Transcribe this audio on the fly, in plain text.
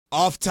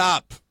Off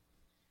top,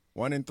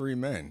 1 in 3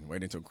 men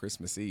wait until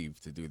Christmas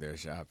Eve to do their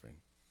shopping.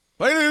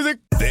 Play the music.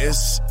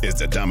 This is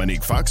the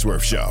Dominique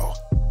Foxworth Show.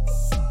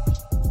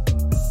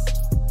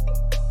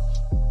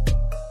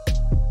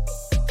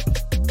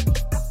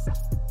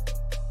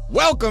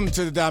 Welcome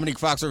to the Dominique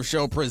Foxworth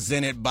Show,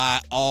 presented by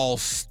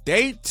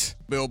Allstate.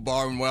 Bill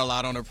Barnwell,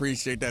 I don't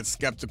appreciate that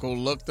skeptical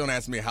look. Don't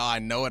ask me how I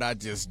know it. I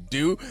just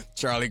do.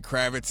 Charlie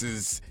Kravitz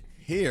is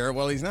here.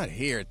 Well, he's not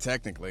here,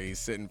 technically. He's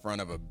sitting in front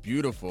of a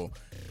beautiful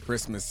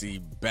Christmassy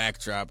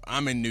backdrop.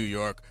 I'm in New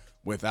York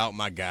without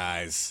my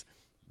guys,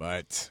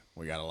 but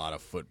we got a lot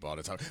of football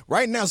to talk.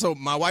 Right now, so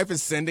my wife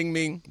is sending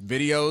me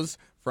videos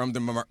from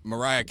the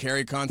Mariah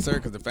Carey concert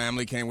because the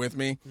family came with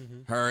me.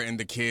 Mm-hmm. Her and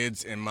the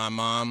kids and my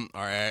mom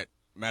are at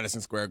Madison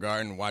Square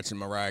Garden watching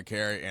Mariah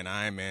Carey, and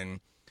I'm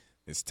in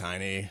this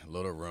tiny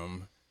little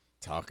room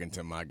talking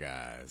to my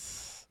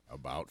guys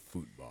about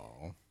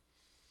football.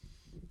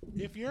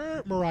 If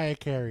you're Mariah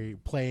Carey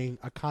playing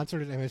a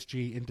concert at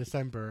MSG in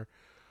December,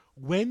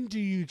 when do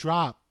you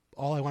drop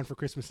All I Want for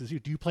Christmas Is You?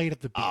 Do you play it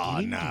at the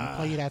beginning? Nah. Do you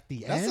play it at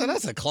the end?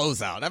 That's a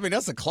closeout. I mean,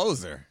 that's a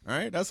closer,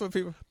 right? That's what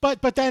people...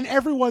 But then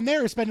everyone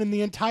there is spending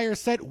the entire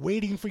set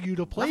waiting for you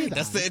to play that.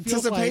 That's the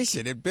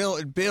anticipation. It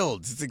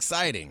builds. It's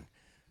exciting.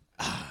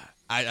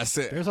 I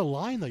said, there's a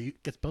line, though.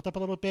 It gets built up a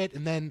little bit,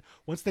 and then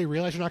once they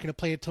realize you're not going to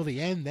play it till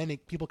the end, then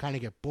people kind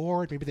of get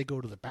bored. Maybe they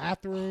go to the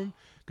bathroom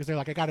because they're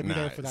like, I got to be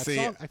there for that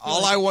song.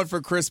 I Want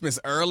for Christmas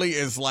Early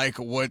is like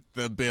what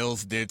the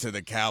Bills did to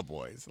the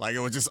Cowboys. Like, it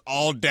was just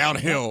all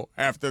downhill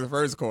after the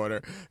first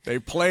quarter. They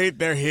played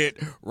their hit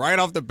right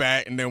off the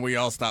bat, and then we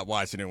all stopped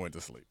watching and went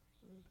to sleep.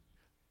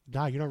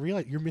 Nah, you don't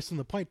realize. You're missing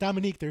the point.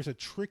 Dominique, there's a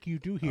trick you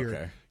do here.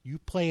 Okay. You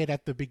play it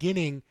at the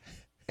beginning,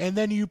 and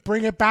then you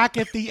bring it back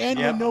at the end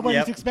when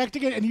nobody's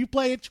expecting it, and you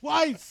play it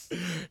twice.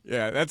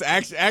 Yeah, that's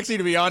actually,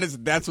 to be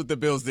honest, that's what the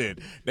Bills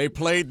did. They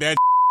played that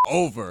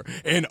over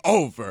and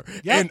over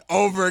and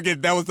over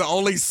again. That was the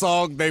only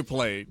song they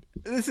played.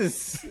 This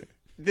is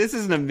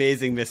an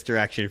amazing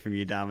misdirection from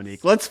you,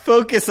 Dominique. Let's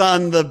focus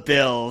on the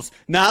Bills,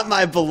 not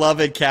my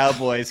beloved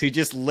Cowboys, who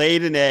just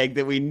laid an egg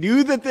that we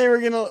knew that they were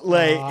going to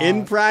lay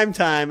in prime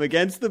time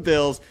against the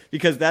Bills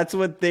because that's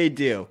what they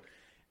do.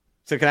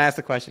 So can I ask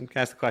the question? Can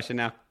I ask the question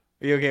now?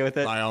 Are you okay with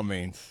it? By all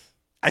means.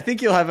 I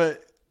think you'll have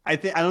I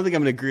don't think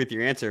I'm going to agree with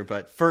your answer,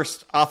 but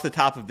first, off the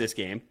top of this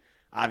game,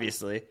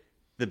 obviously,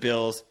 the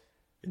Bills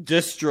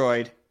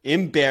destroyed,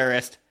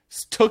 embarrassed,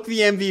 took the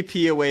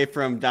MVP away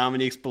from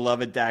Dominique's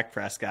beloved Dak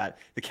Prescott.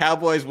 The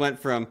Cowboys went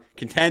from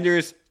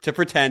contenders to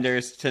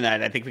pretenders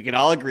tonight. I think we can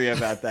all agree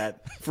about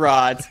that.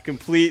 Frauds, a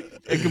complete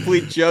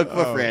joke of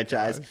a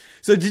franchise. Gosh.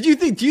 So do you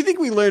think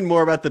we learned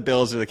more about the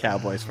Bills or the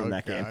Cowboys from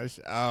that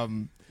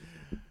game?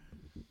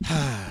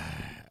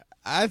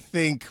 I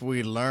think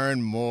we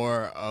learn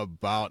more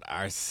about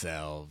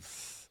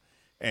ourselves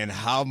and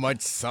how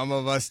much some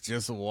of us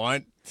just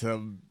want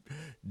to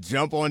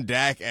jump on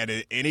Dak at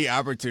any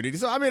opportunity.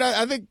 So, I mean,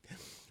 I think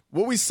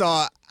what we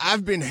saw,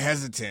 I've been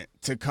hesitant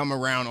to come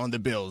around on the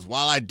Bills.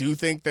 While I do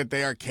think that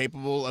they are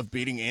capable of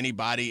beating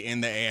anybody in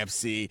the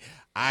AFC,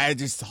 I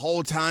just the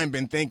whole time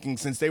been thinking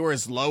since they were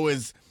as low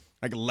as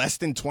like less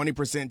than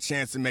 20%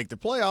 chance to make the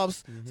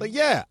playoffs, it's like,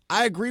 yeah,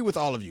 I agree with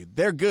all of you.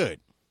 They're good.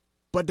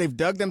 But they've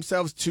dug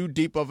themselves too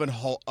deep of a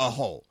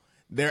hole.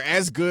 They're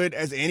as good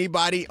as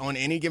anybody on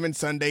any given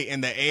Sunday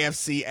in the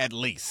AFC at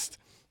least,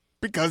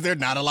 because there are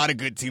not a lot of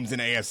good teams in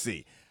the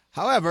AFC.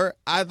 However,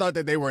 I thought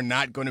that they were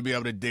not going to be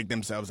able to dig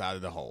themselves out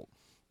of the hole.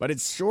 But it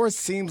sure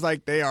seems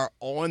like they are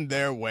on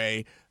their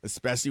way,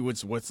 especially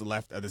with what's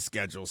left of the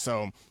schedule.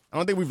 So I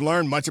don't think we've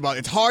learned much about –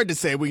 it's hard to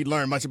say we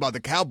learned much about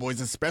the Cowboys,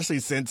 especially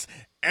since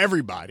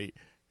everybody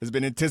 – has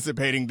been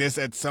anticipating this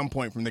at some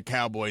point from the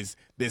Cowboys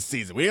this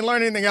season. We didn't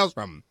learn anything else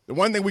from them. The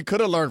one thing we could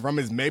have learned from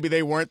is maybe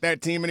they weren't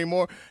that team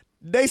anymore.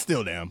 They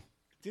still damn.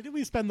 Didn't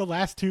we spend the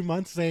last 2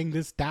 months saying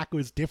this Dak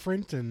was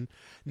different, and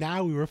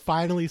now we were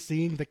finally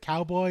seeing the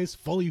Cowboys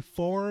fully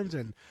formed,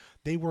 and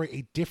they were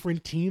a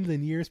different team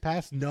than years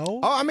past? No?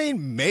 Oh, I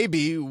mean,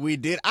 maybe we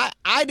did.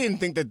 I didn't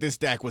think that this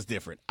Dak was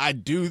different. I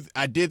did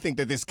think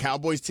that this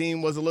Cowboys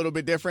team was a little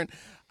bit different.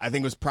 I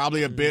think it was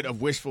probably a bit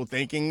of wishful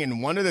thinking,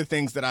 and one of the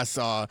things that I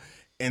saw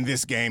in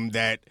this game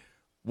that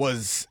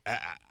was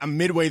I'm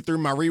midway through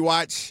my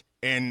rewatch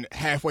and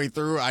halfway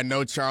through, I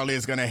know Charlie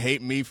is going to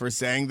hate me for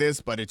saying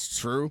this, but it's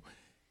true.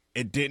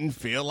 It didn't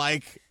feel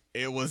like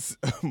it was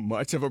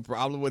much of a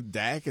problem with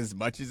Dak as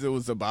much as it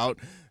was about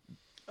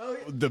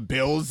the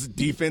Bills'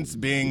 defense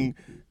being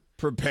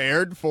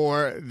prepared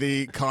for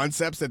the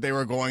concepts that they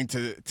were going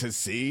to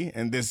see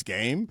in this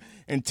game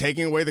and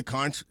taking away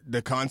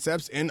the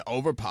concepts and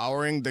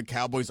overpowering the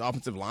Cowboys'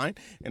 offensive line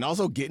and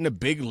also getting a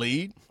big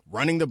lead,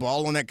 running the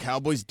ball on that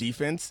Cowboys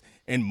defense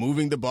and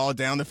moving the ball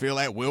down the field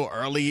at will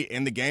early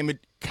in the game.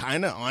 It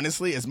kind of,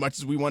 honestly, as much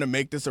as we want to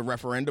make this a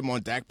referendum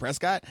on Dak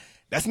Prescott,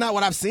 that's not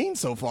what I've seen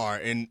so far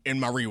in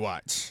my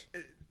rewatch.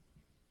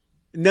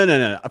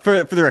 No.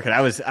 For the record,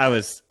 I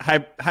was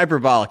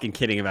hyperbolic and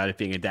kidding about it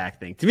being a Dak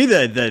thing. To me,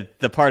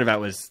 the part about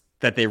it was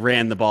that they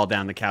ran the ball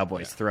down the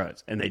Cowboys'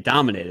 throats and they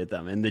dominated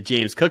them. And the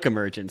James Cook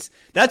emergence,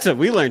 that's what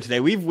we learned today.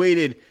 We've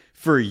waited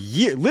for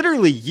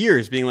literally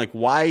years, being like,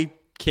 why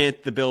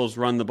can't the Bills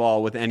run the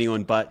ball with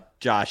anyone but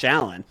Josh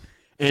Allen?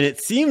 And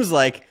it seems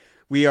like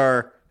we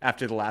are,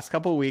 after the last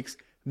couple of weeks,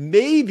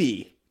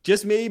 maybe,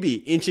 just maybe,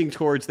 inching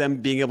towards them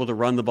being able to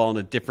run the ball in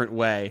a different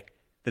way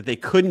that they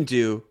couldn't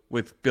do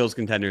with Bills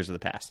contenders of the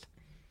past.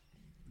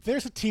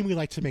 There's a team we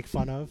like to make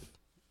fun of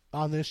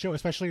on this show,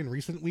 especially in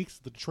recent weeks,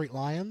 the Detroit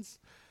Lions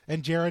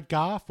and Jared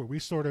Goff, where we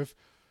sort of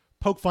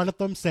poke fun at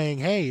them saying,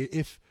 hey,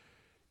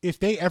 if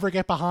they ever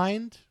get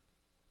behind,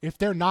 if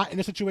they're not in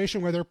a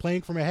situation where they're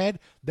playing from ahead,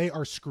 they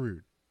are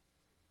screwed.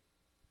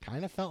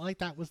 Kind of felt like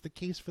that was the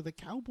case for the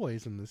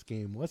Cowboys in this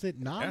game, was it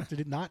not? Yeah. Did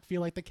it not feel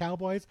like the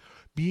Cowboys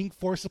being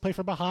forced to play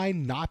from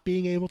behind, not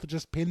being able to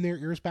just pin their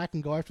ears back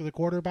and go after the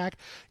quarterback,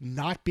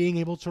 not being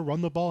able to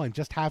run the ball and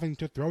just having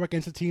to throw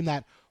against a team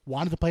that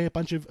wanted to play a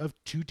bunch of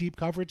two deep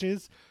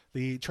coverages?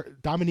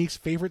 Dominique's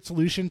favorite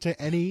solution to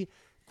any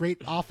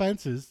great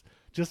offense is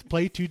just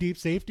play two deep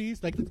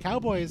safeties. Like the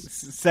Cowboys,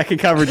 second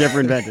coverage ever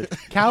invented.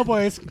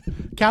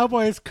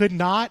 Cowboys could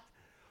not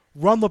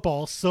run the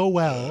ball so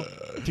well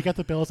to get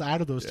the Bills out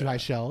of those two high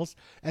shells,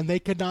 and they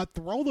could not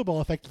throw the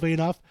ball effectively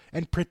enough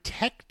and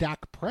protect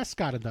Dak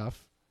Prescott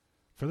enough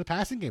for the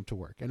passing game to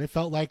work. And it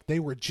felt like they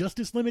were just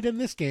as limited in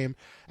this game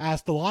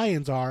as the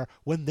Lions are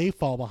when they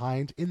fall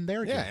behind in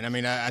their game. Yeah, and I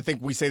mean, I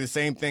think we say the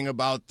same thing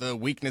about the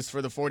weakness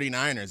for the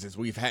 49ers is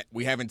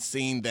we haven't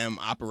seen them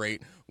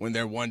operate when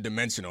they're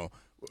one-dimensional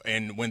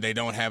and when they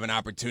don't have an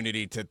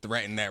opportunity to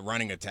threaten that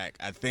running attack.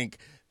 I think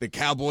the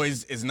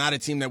Cowboys is not a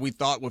team that we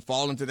thought would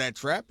fall into that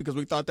trap because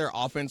we thought their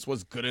offense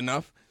was good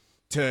enough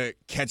to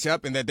catch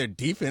up and that their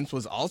defense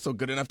was also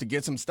good enough to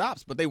get some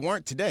stops, but they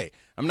weren't today.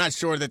 I'm not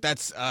sure that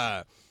that's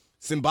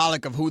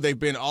symbolic of who they've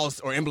been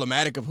or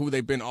emblematic of who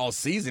they've been all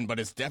season, but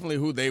it's definitely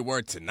who they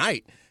were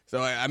tonight.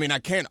 So, I mean, I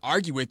can't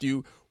argue with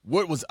you.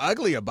 What was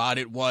ugly about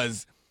it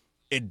was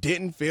it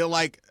didn't feel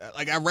like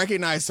I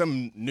recognized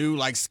some new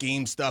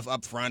scheme stuff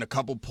up front, a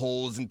couple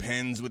pulls and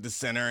pins with the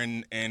center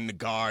and the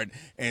guard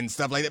and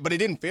stuff like that. But it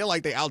didn't feel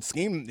like they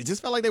out-schemed. It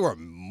just felt like they were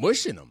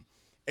mushing them.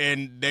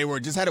 And they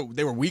were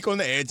weak on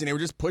the edge and they were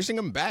just pushing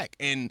them back.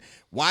 And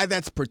why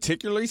that's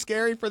particularly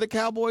scary for the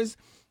Cowboys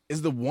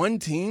is the one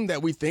team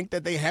that we think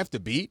that they have to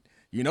beat.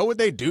 You know what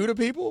they do to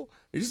people?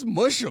 They just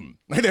mush them.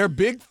 Like they're a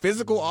big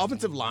physical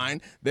offensive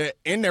line. Their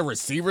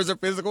receivers are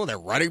physical. Their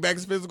running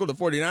backs are physical. The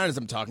 49ers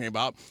I'm talking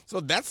about. So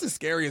that's the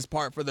scariest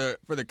part for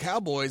the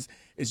Cowboys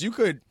is you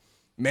could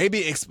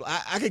maybe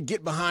I could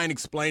get behind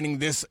explaining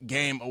this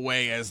game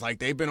away as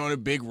they've been on a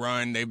big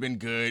run. They've been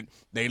good.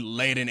 They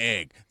laid an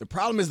egg. The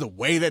problem is the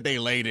way that they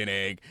laid an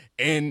egg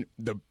and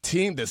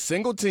the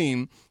single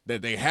team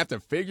that they have to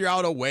figure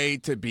out a way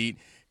to beat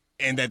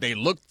and that they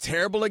looked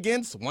terrible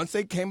against. Once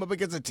they came up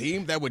against a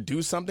team that would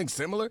do something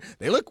similar,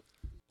 they look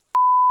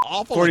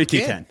awful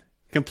 42-10.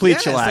 Complete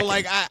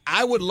shellacking. So,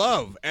 I would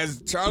love,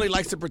 as Charlie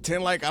likes to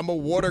pretend like I'm a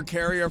water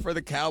carrier for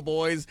the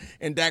Cowboys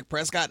and Dak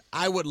Prescott,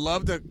 I would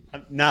love to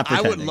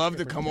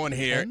come on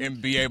here and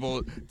be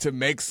able to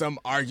make some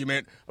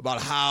argument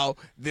about how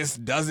this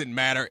doesn't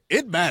matter.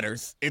 It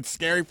matters. It's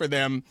scary for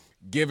them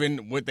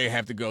given what they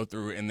have to go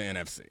through in the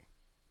NFC.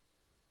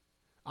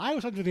 I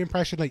was under the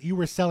impression that you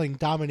were selling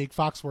Dominique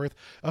Foxworth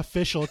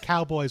official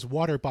Cowboys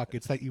water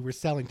buckets that you were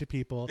selling to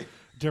people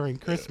during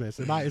Christmas.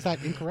 Is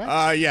that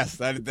incorrect? Yes,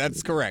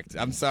 that's correct.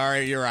 I'm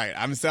sorry, you're right.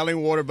 I'm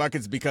selling water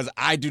buckets because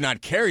I do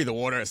not carry the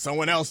water.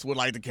 Someone else would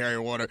like to carry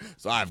water,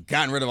 so I've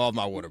gotten rid of all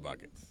my water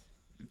buckets.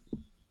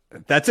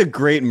 That's a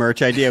great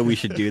merch idea. We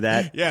should do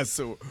that. Yes,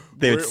 so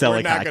we're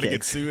not going to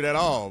get sued at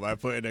all by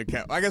putting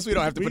I guess we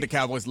don't have to put the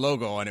Cowboys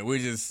logo on it. We're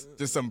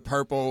just some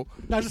purple.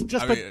 No,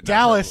 just put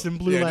Dallas in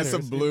blue letters.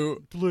 Just some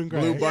blue and gray.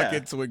 Blue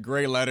buckets with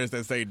gray letters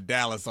that say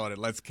Dallas on it.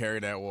 Let's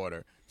carry that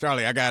water.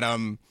 Charlie, I got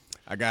on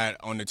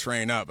the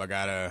train up. I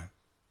got a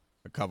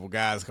couple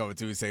guys coming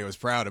to me say he was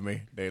proud of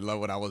me. They love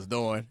what I was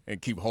doing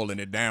and keep holding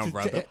it down,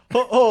 brother.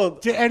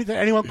 Did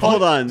anyone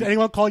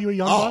call you a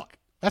young buck?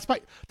 That's my.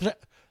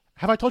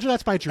 Have I told you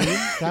that's my dream?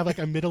 To have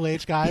a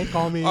middle-aged guy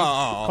call me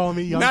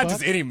young Not buck?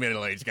 just any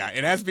middle-aged guy.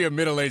 It has to be a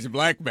middle-aged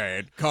black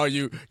man call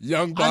you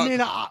young buck. I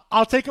mean,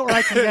 I'll take it where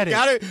I can get it.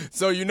 Got it?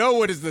 So you know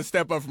what is the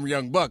step up from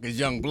young buck is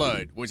young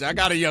blood, which I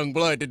got a young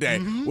blood today.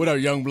 Mm-hmm. What up,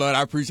 young blood?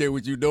 I appreciate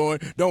what you're doing.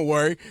 Don't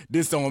worry.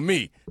 This on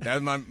me.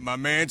 That's my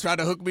man tried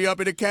to hook me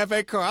up in a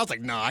cafe car. I was like,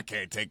 no, I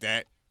can't take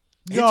that.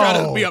 He tried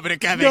to hook me up in a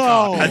cafe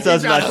car. That's what I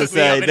was about to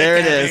say. There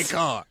it is.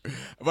 Car.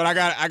 But I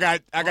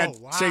got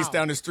chased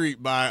down the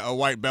street by a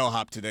white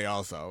bellhop today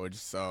also.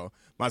 So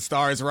my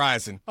star is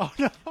rising. Oh,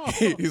 no.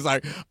 He's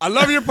like, I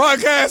love your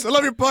podcast.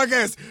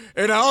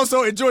 And I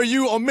also enjoy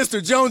you on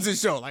Mr.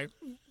 Jones's show. Like,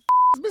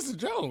 Mr.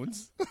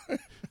 Jones?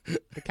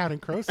 The Counting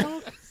Crow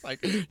song?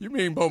 Like, you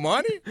mean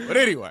Bomani? But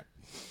anyway.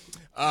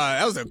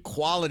 That was a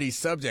quality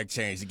subject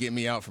change to get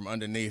me out from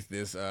underneath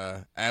this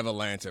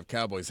avalanche of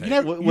Cowboys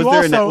hate.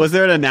 Was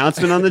there an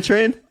announcement on the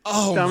train?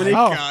 Oh, Dominique?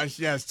 My gosh,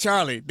 yes,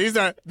 Charlie. These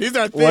are things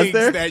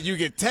that you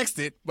get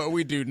texted, but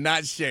we do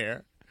not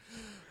share.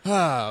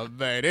 Oh,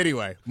 man.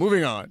 Anyway,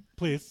 moving on.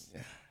 Please.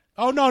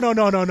 Oh, no.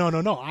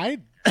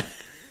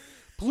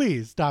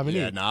 Please,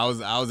 Dominique. Yeah, no,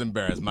 I was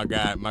embarrassed. My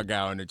guy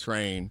on the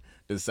train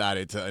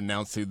decided to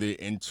announce to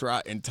the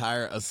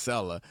entire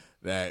Acela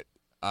that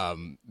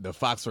the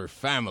Foxworth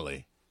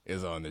family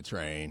is on the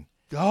train.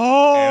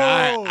 Oh!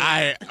 And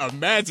I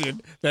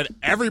imagine that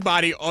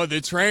everybody on the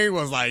train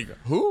was like,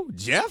 "Who?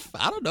 Jeff?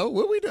 I don't know.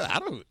 What we do? I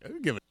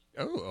don't give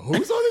a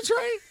who's on the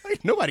train?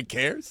 Like, nobody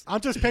cares."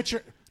 I'm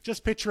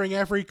just picturing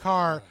every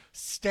car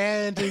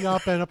standing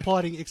up and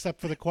applauding except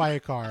for the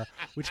quiet car,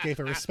 which gave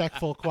a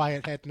respectful,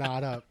 quiet head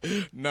nod up.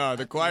 No,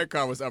 the quiet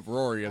car was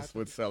uproarious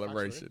with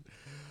celebration.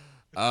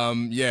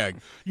 Yeah.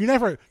 You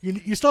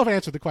still haven't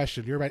answered the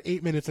question. You're about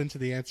 8 minutes into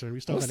the answer, and we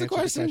still What's haven't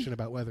the answered the question question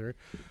about whether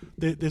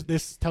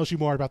this tells you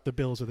more about the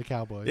Bills or the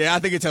Cowboys. Yeah, I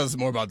think it tells us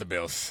more about the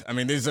Bills. I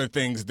mean, these are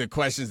the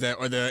questions that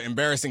or the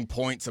embarrassing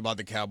points about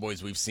the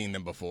Cowboys. We've seen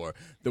them before.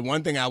 The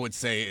one thing I would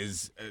say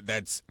is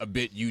that's a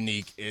bit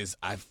unique is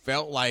I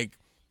felt like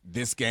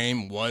this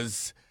game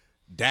was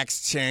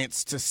Dak's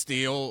chance to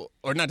steal,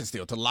 or not to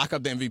steal, to lock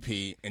up the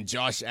MVP, and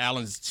Josh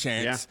Allen's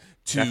chance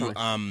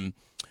to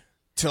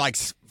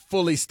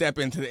fully step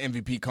into the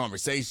MVP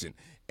conversation.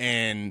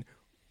 And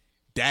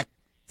Dak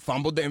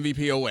fumbled the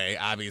MVP away,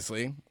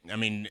 obviously. I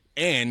mean,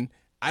 and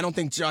I don't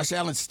think Josh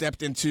Allen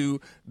stepped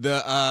into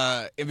the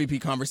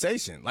MVP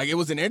conversation. Like, it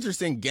was an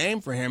interesting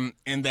game for him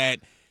in that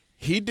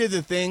he did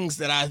the things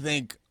that I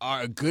think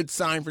are a good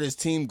sign for this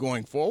team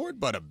going forward,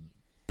 but a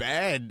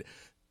bad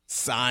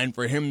sign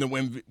for him to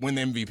win the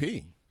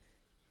MVP.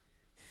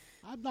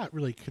 I'm not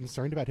really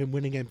concerned about him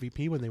winning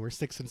MVP when they were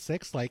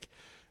 6-6. Like,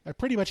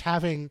 pretty much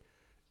having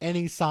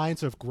any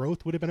signs of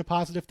growth would have been a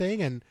positive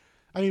thing. And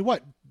I mean,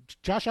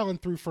 Josh Allen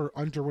threw for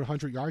under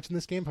 100 yards in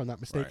this game, if I'm not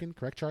mistaken. Right.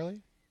 Correct,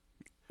 Charlie?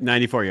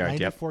 94 yards.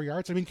 94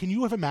 yards. I mean, can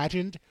you have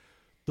imagined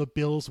the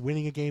Bills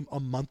winning a game a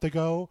month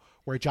ago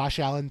where Josh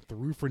Allen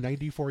threw for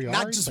 94 yards?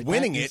 Not just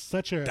winning it,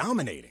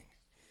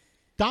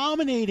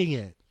 dominating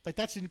it. Like,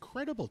 that's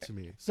incredible to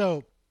me.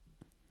 So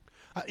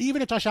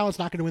even if Josh Allen's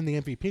not going to win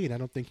the MVP, and I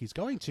don't think he's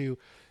going to,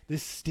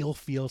 this still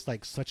feels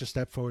like such a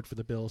step forward for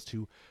the Bills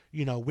to,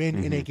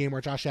 win in a game where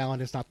Josh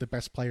Allen is not the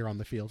best player on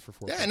the field for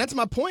 4 Yeah, and that's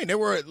my point. They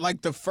were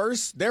like their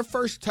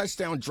first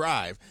touchdown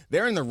drive.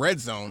 They're in the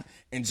red zone,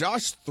 and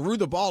Josh threw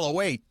the ball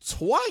away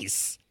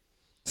twice.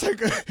 It's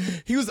like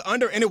he was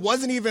under, and it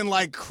wasn't even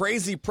like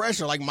crazy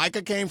pressure. Like,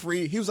 Micah came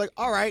free. He was like,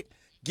 all right,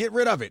 get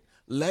rid of it.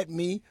 Let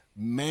me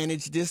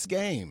manage this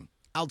game.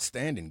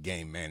 Outstanding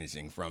game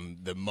managing from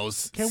the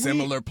most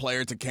similar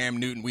player to Cam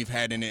Newton we've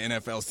had in the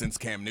NFL since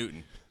Cam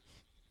Newton.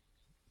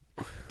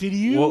 Did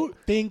you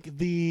think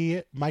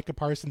the Micah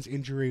Parsons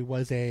injury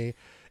was a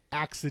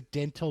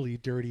accidentally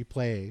dirty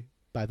play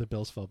by the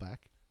Bills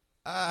fullback?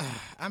 I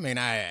mean,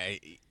 I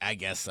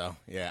guess so.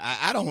 Yeah,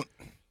 I don't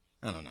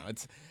know.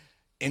 It's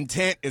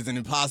intent is an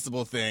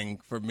impossible thing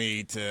for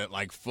me to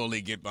like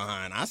fully get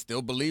behind. I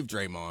still believe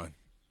Draymond.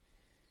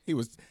 He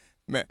was.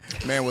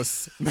 Man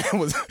was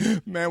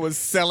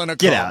selling a call.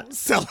 Get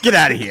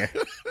out of here.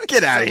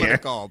 Get out of here. Selling a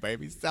call,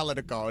 baby. Selling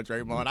a call,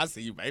 Draymond. I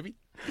see you, baby.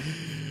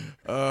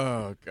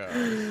 Oh,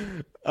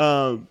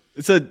 God.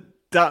 So,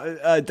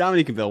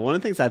 Dominique and Bill, one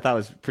of the things I thought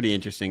was pretty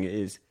interesting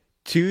is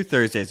 2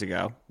 Thursdays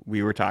ago,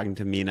 we were talking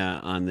to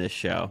Mina on this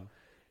show,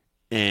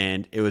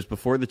 and it was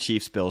before the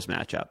Chiefs-Bills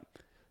matchup.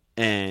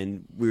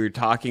 And we were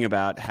talking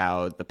about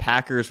how the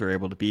Packers were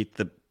able to beat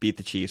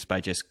the Chiefs by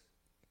just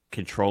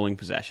controlling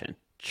possession,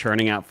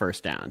 churning out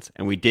first downs.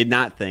 And we did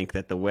not think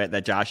that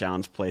that Josh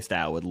Allen's play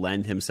style would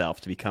lend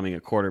himself to becoming a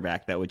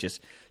quarterback that would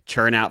just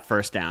churn out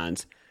first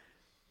downs,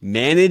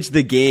 manage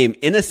the game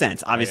in a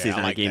sense. Obviously, it's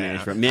not like game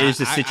management. Manage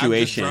the situation.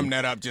 I just drummed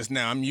that up just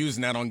now. I'm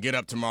using that on Get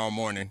Up tomorrow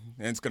morning.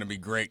 And it's going to be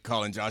great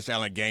calling Josh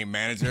Allen game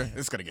manager.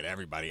 It's going to get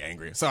everybody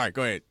angry. Sorry,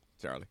 go ahead,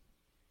 Charlie.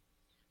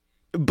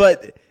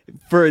 But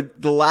for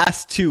the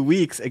last 2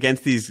 weeks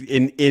against these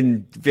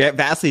in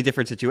vastly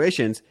different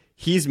situations,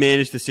 he's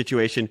managed the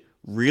situation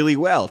really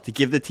well to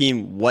give the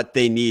team what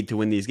they need to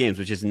win these games,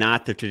 which is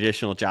not the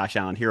traditional Josh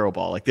Allen hero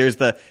ball. Like there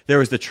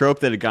was the trope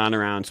that had gone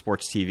around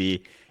sports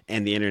TV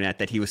and the internet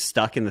that he was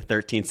stuck in the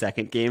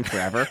 13-second game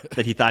forever,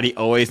 that he thought he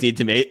always needed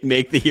to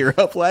make the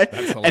hero play.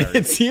 And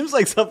it seems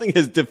like something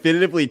has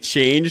definitively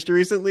changed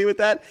recently with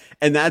that.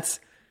 And that's,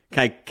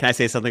 can I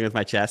say something with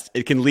my chest?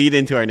 It can lead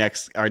into our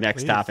next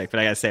topic, but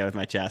I got to say it with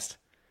my chest.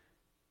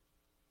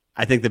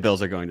 I think the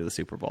Bills are going to the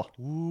Super Bowl.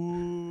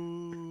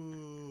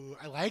 Ooh,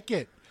 I like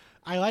it.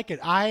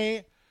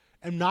 I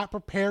am not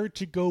prepared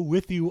to go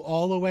with you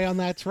all the way on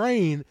that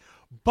train,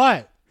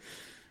 but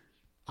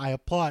I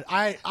applaud.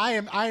 I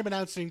am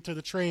announcing to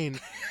the train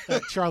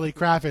that Charlie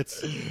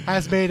Kravitz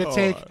has made a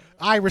take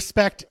I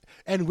respect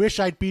and wish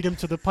I'd beat him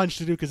to the punch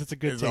to do because it's a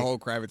good take. Is the whole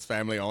Kravitz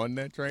family on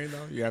that train,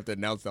 though? You have to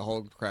announce the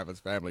whole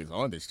Kravitz family is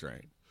on this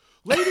train.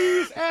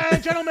 Ladies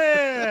and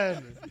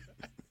gentlemen,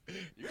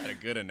 you got a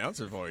good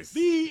announcer voice.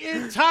 The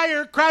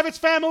entire Kravitz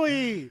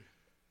family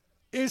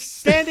is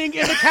standing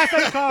in the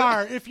cafe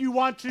car if you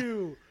want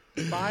to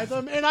buy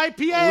them an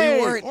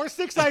IPA or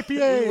 6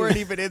 IPAs. We weren't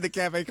even in the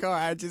cafe car.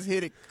 I just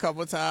hit it a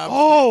couple times.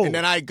 Oh. And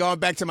then I gone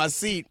back to my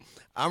seat.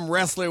 I'm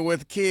wrestling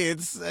with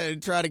kids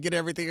and trying to get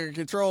everything in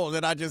control. And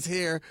then I just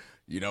hear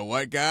You know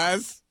what,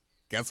 guys?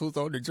 Guess who's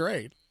on the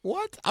train?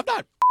 What? I'm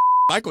not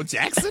Michael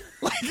Jackson.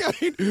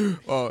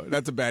 Oh,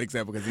 that's a bad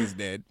example because he's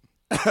dead.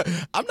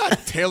 I'm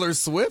not Taylor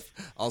Swift.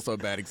 Also a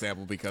bad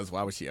example because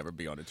why would she ever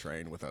be on a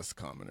train with us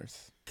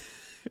commoners?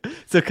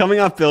 So coming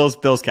off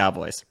Bills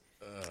Cowboys,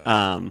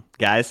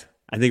 guys,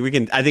 I think we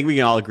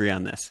can all agree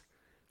on this.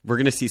 We're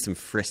gonna see some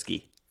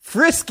frisky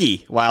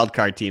wild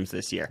card teams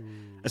this year,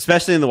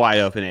 especially in the wide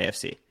open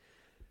AFC.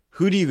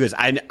 Who do you guys?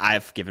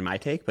 I've given my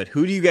take, but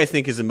who do you guys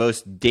think is the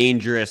most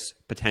dangerous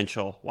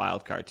potential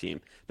wild card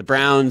team? The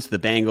Browns, the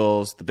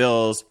Bengals, the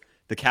Bills,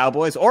 the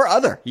Cowboys, or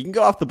other? You can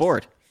go off the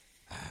board.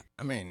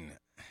 I mean,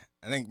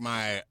 I think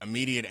my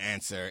immediate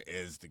answer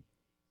is the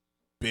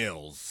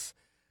Bills,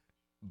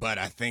 but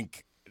I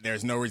think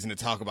there's no reason to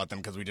talk about them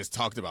because we just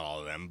talked about all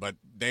of them. But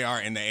they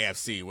are in the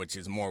AFC, which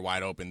is more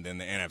wide open than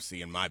the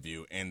NFC in my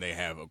view, and they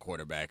have a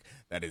quarterback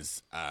that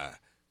is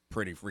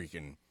pretty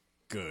freaking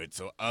good.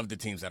 So of the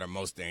teams that are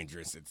most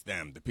dangerous, it's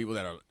them. The people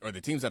that are, or the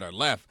teams that are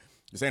left,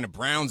 you're saying the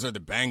Browns or the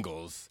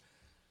Bengals.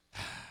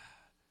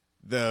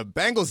 The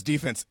Bengals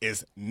defense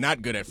is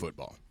not good at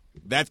football.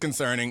 That's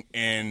concerning,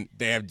 and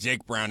they have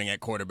Jake Browning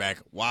at quarterback.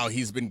 While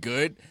he's been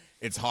good,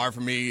 it's hard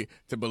for me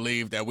to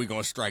believe that we're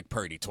going to strike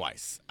Purdy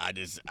twice.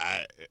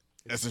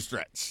 That's a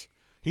stretch.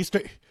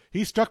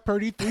 He struck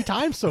Purdy 3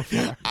 times so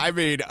far. I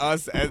mean,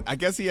 I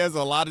guess he has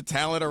a lot of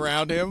talent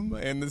around him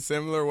in the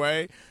similar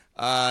way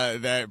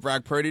that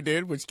Brock Purdy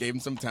did, which gave him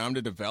some time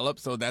to develop,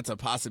 so that's a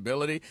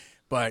possibility.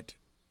 But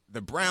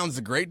the Browns,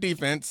 a great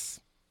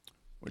defense,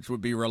 which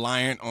would be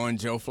reliant on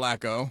Joe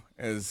Flacco,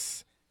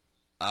 is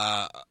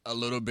a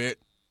little bit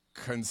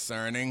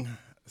concerning.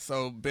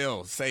 So,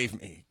 Bill,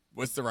 save me.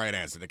 What's the right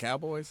answer? The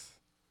Cowboys?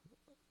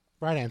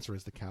 Right answer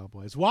is the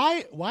Cowboys.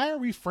 Why are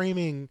we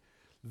framing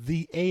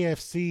the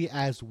AFC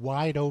as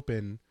wide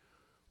open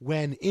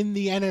when in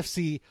the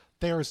NFC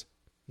there's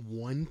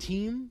one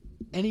team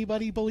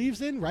anybody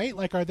believes in, right?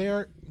 Like, are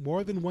there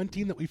more than one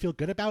team that we feel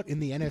good about in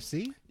the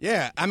NFC?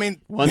 Yeah, I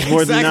mean, one's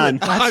more than none.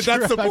 That's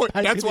the point.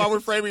 That's why we're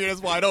framing it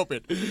as wide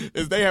open,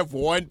 is they have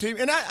one team.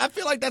 And I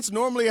feel like that's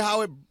normally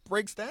how it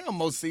breaks down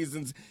most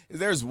seasons, is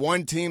there's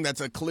one team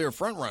that's a clear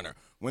front runner.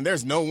 When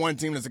there's no one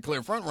team that's a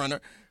clear front runner,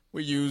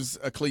 we use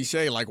a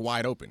cliche like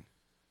wide open.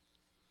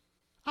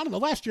 I don't know.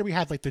 Last year we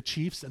had like the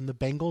Chiefs and the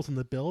Bengals and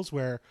the Bills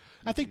where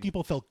I think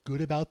people felt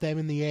good about them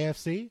in the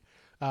AFC.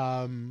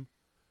 I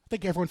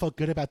think everyone felt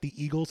good about the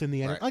Eagles in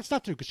the NFC. Right. It's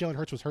not true because Jalen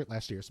Hurts was hurt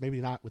last year, so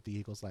maybe not with the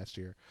Eagles last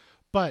year.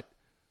 But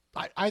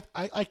I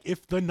like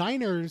if the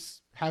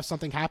Niners have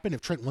something happen,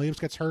 if Trent Williams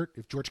gets hurt,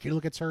 if George Kittle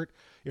gets hurt,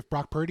 if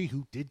Brock Purdy,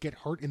 who did get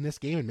hurt in this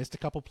game and missed a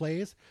couple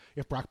plays,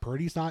 if Brock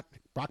Purdy's not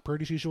Brock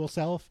Purdy's usual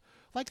self,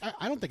 like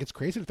I don't think it's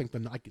crazy to think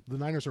the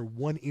Niners are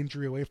one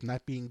injury away from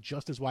that being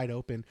just as wide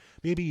open,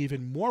 maybe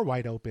even more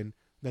wide open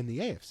than the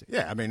AFC.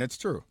 Yeah, I mean, it's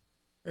true.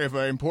 If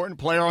an important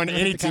player on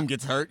any team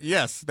gets hurt,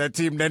 yes, that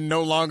team then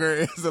no longer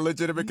is a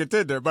legitimate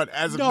contender. But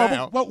as of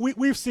now, but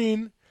we've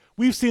seen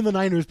the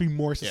Niners be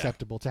more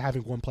susceptible to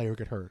having one player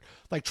get hurt.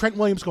 Like Trent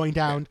Williams going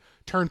down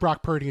turned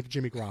Brock Purdy into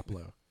Jimmy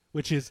Garoppolo,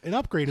 which is an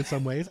upgrade in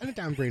some ways and a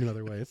downgrade in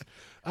other ways.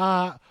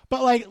 But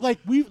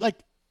we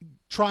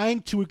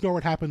trying to ignore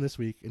what happened this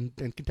week and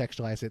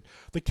contextualize it.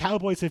 The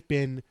Cowboys have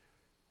been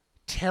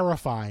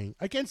terrifying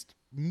against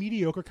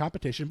mediocre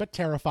competition, but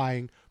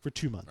terrifying for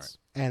 2 months.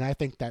 Right. And I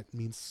think that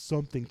means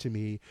something to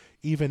me,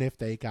 even if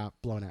they got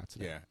blown out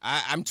today. Yeah,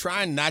 I'm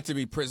trying not to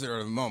be prisoner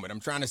of the moment. I'm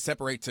trying to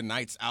separate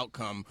tonight's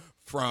outcome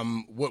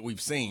from what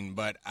we've seen.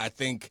 But I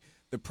think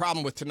the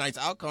problem with tonight's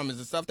outcome is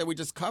the stuff that we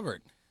just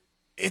covered.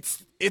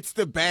 It's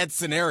the bad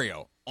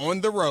scenario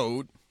on the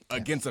road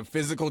against a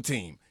physical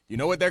team. You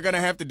know what they're going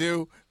to have to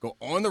do? Go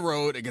on the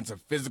road against a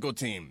physical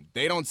team.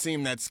 They don't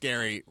seem that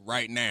scary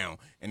right now.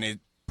 And it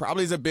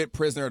probably is a bit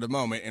prisoner of the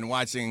moment, and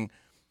watching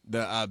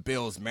the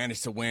Bills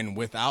manage to win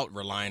without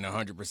relying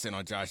 100%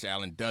 on Josh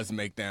Allen does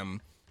make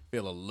them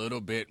feel a little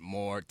bit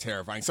more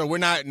terrifying. So we're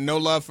no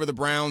love for the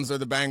Browns or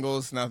the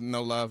Bengals, nothing,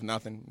 no love,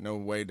 nothing, no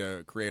way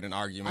to create an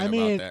argument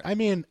about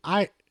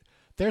that.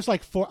 There's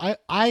like four.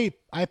 I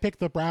picked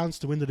the Browns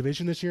to win the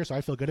division this year, so I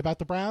feel good about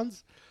the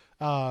Browns.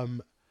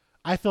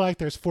 I feel like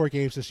there's 4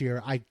 games this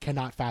year I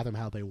cannot fathom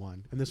how they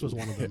won, and this was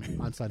one of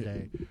them on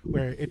Sunday,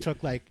 where it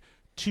took like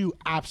 2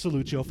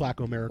 absolute Joe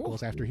Flacco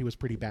miracles after he was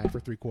pretty bad for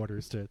 3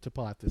 quarters to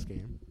pull out this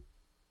game.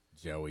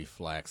 Joey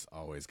Flax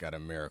always got a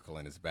miracle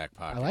in his back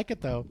pocket. I like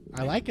it though.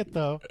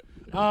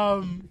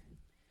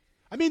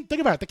 I mean,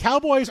 think about it. The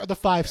Cowboys are the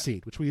 5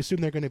 seed, which we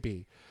assume they're going to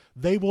be.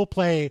 They will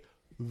play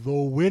the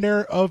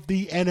winner of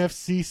the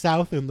NFC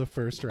South in the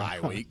first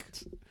round. Bye week.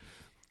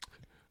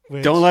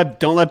 Don't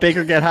let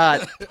Baker get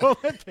hot.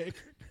 Don't let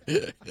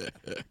Baker.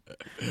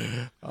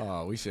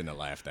 Oh, we shouldn't have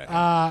laughed at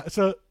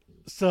him.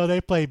 So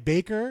they play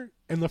Baker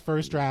in the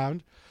first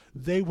round.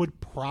 They would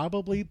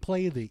probably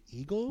play the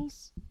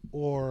Eagles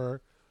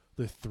or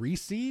the 3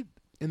 seed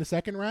in the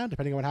second round,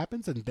 depending on what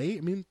happens. And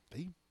they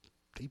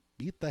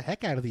beat the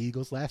heck out of the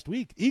Eagles last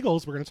week.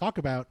 Eagles, we're going to talk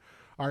about,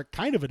 are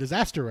kind of a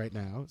disaster right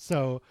now.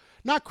 So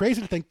not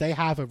crazy to think they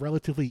have a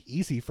relatively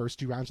easy first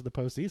 2 rounds of the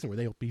postseason where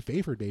they'll be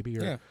favored maybe,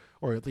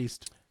 or at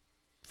least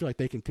feel like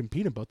they can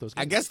compete in both those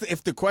games. I guess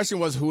if the question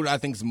was who I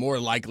think is more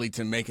likely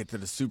to make it to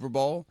the Super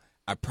Bowl,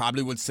 I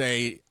probably would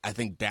say I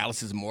think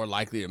Dallas is more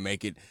likely to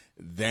make it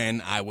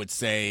than I would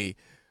say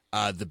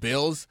the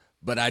Bills.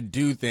 But I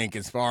do think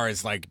as far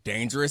as like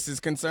dangerous is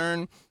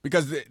concerned,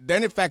 because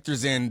then it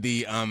factors in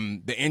the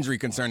injury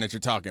concern that you're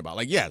talking about.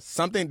 Like, yes,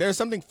 there's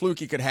something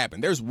fluky could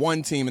happen. There's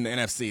one team in the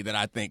NFC that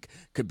I think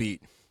could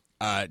beat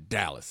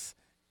Dallas.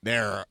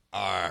 There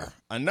are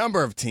a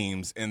number of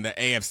teams in the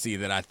AFC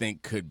that I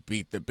think could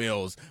beat the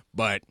Bills,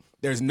 but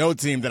there's no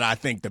team that I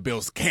think the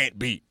Bills can't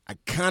beat. I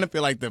kind of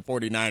feel like the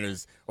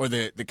 49ers or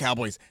the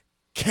Cowboys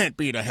can't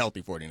beat a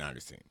healthy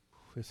 49ers team.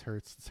 This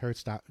hurts. This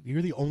hurts.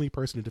 You're the only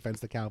person who defends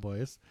the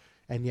Cowboys,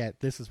 and yet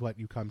this is what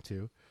you come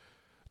to.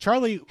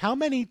 Charlie, how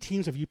many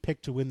teams have you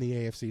picked to win the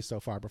AFC so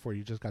far before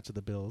you just got to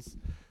the Bills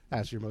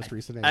as your most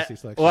recent AFC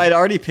selection? Well, I'd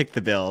already picked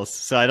the Bills,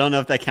 so I don't know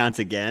if that counts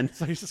again.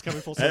 So he's just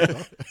coming full circle.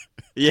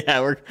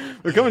 Yeah, we're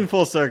coming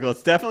full circle.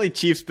 It's definitely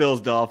Chiefs, Bills,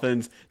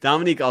 Dolphins.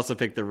 Dominique also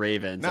picked the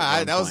Ravens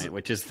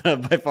which is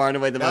by far and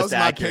away the most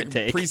accurate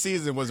take.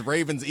 Preseason was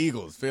Ravens,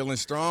 Eagles. Feeling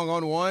strong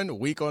on one,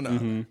 weak on the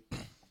other.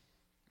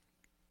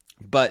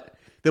 But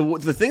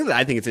the thing that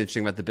I think is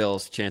interesting about the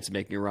Bills' chance of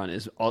making a run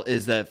is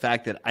the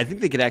fact that I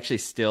think they could actually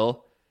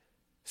still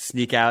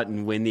sneak out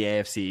and win the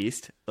AFC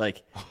East.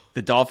 Like,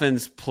 the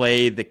Dolphins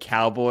played the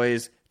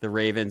Cowboys, the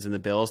Ravens, and the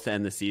Bills to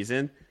end the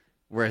season,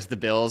 whereas the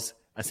Bills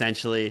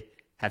essentially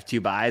have two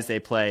byes. They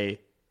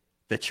play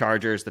the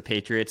Chargers, the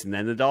Patriots, and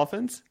then the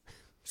Dolphins.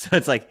 So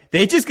it's like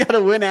they just got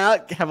to win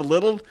out, have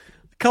a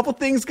couple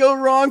things go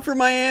wrong for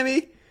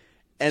Miami,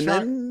 and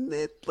then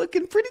it's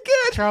looking pretty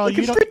good. Charlie,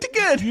 You don't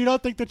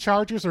think the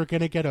Chargers are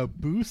going to get a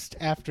boost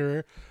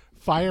after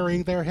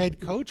firing their head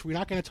coach? We're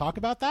not going to talk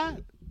about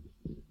that?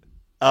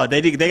 Oh,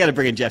 they got to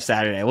bring in Jeff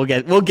Saturday.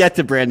 We'll get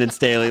to Brandon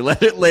Staley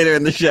later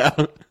in the show.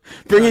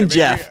 Bring in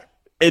Jeff,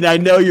 and I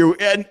know you're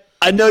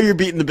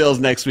beating the Bills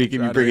next week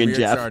if you bring in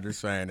Jeff. Chargers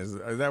fan, is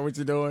that what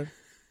you're doing?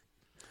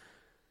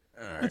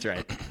 All right. That's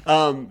right.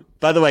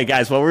 By the way,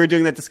 guys, while we were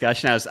doing that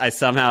discussion, I was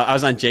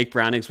on Jake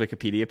Browning's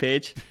Wikipedia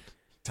page.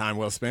 Time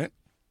well spent.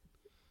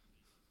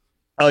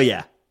 Oh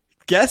yeah,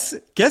 guess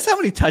how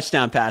many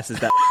touchdown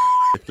passes that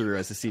threw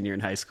as a senior in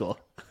high school.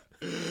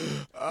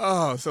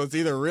 Oh, so it's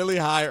either really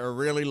high or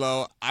really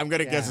low. I'm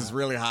going to guess it's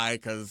really high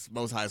because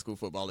most high school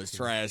football is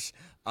trash.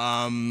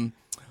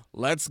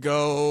 Let's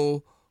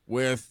go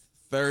with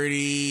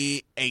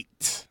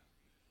 38.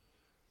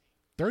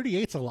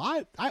 38's a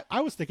lot. I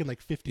was thinking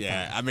like 55.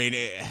 Yeah, I mean,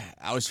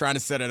 I was trying to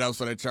set it up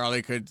so that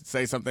Charlie could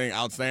say something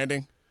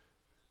outstanding.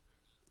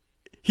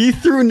 He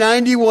threw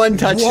 91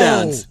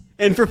 touchdowns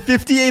and for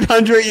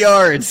 5,800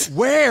 yards.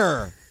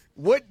 Where?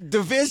 What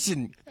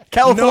division?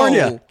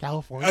 California. No.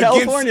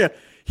 California.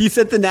 He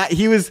said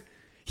he was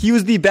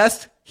the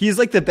best. He's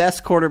like the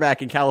best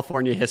quarterback in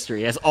California history.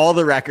 He has all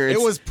the records. It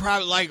was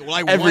probably like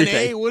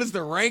everything. 1A. What is the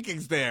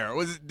rankings there?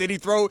 Did he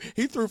throw?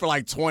 He threw for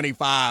like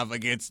 25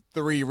 against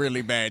 3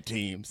 really bad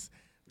teams.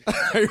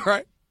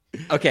 Right?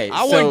 Okay,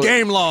 I want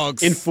game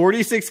logs. In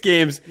 46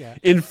 games,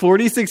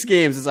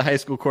 as a high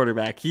school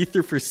quarterback, he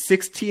threw for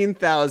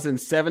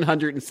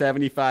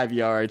 16,775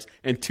 yards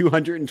and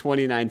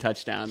 229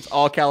 touchdowns,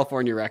 all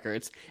California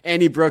records.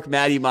 And he broke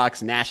Matty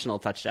Mock's national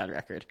touchdown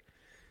record.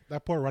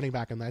 That poor running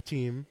back on that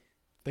team,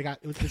 it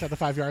was just at the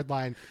 5-yard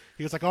line.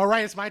 He was like, "All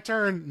right, it's my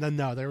turn."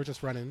 No, they were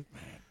just running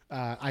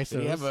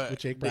ISOs with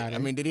Jake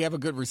Browning. Did he have a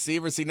good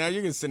receiver? See, now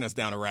you're going to send us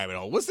down a rabbit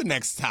hole. What's the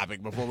next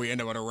topic before we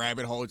end up on a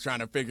rabbit hole trying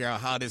to figure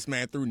out how this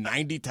man threw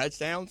 90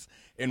 touchdowns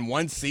in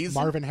one season?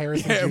 Marvin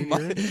Harrison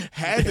Jr.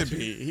 Had to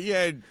be.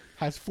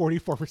 Has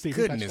 44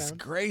 receiving touchdowns. Goodness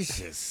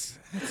gracious.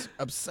 That's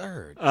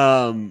absurd.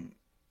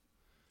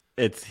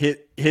 It's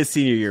his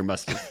senior year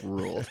must have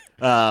ruled.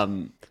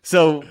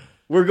 So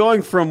we're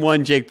going from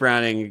one Jake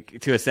Browning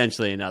to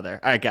essentially another.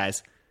 All right,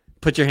 guys,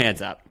 put your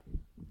hands up.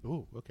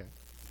 Ooh, okay.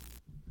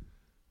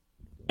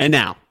 And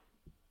now,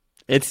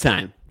 it's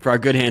time for our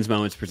Good Hands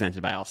moments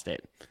presented by Allstate.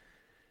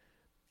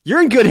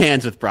 You're in good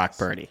hands with Brock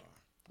Purdy.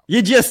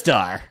 You just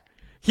are.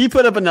 He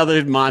put up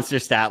another monster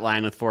stat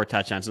line with 4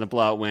 touchdowns and a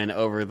blowout win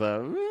over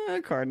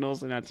the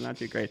Cardinals, and that's not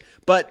too great.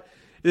 But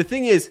the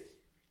thing is,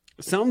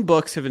 some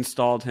books have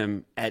installed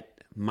him at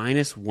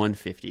minus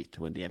 150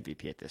 to win the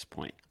MVP at this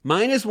point.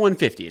 Minus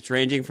 150. It's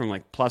ranging from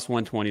like plus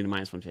 120 to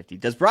minus 150.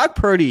 Does Brock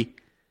Purdy,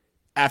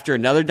 after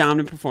another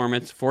dominant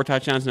performance, 4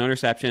 touchdowns, no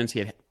interceptions, he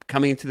had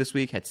coming into this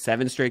week, had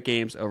 7 straight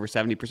games, over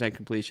 70%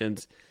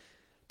 completions.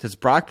 Does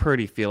Brock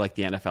Purdy feel like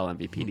the NFL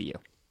MVP to you?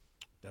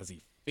 Does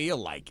he feel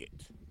like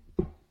it?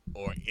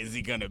 Or is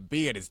he going to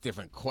be it? It's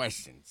different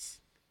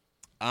questions.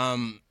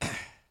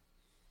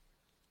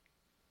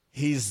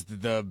 He's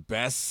the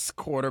best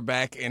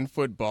quarterback in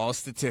football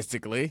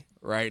statistically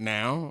right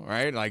now,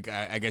 right? Like,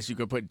 I guess you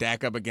could put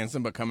Dak up against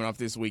him, but coming off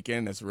this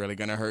weekend, that's really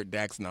going to hurt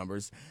Dak's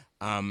numbers.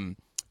 On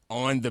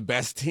the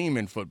best team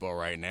in football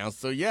right now.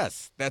 So,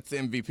 yes, that's the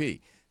MVP.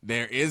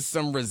 There is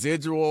some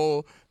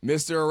residual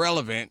Mr.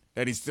 Irrelevant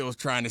that he's still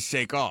trying to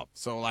shake off.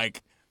 So,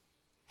 like,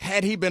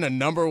 had he been a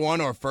number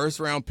 1 or first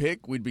round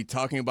pick, we'd be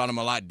talking about him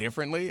a lot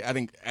differently. I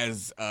think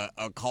as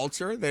a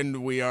culture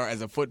than we are,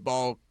 as a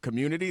football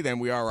community than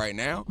we are right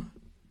now.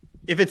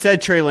 If it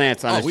said Trey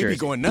Lance on his we'd jersey. be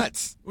going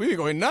nuts. We'd be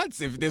going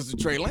nuts if this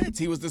was Trey Lance.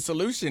 He was the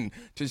solution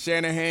to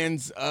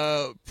Shanahan's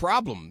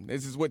problem.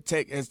 This is what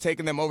has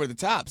taken them over the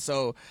top.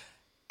 So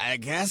I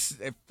guess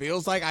it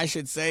feels like I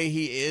should say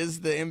he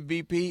is the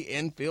MVP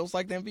and feels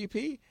like the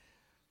MVP,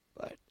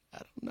 but I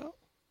don't know.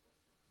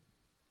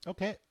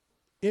 Okay.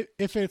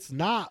 If it's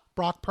not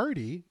Brock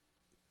Purdy,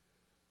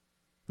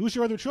 who's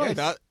your other choice?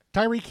 Yeah,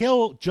 Tyreek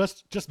Hill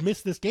just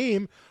missed this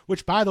game,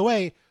 which, by the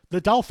way,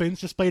 the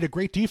Dolphins just played a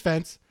great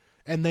defense,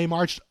 and they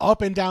marched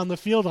up and down the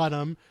field on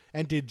him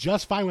and did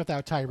just fine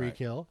without Tyreek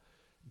Hill.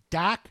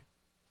 Dak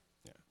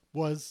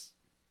was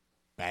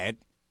bad.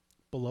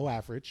 Below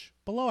average.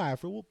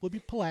 We'll be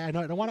polite. I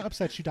don't want to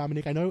upset you,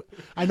 Dominic. I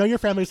know your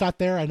family's not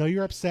there. I know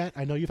you're upset.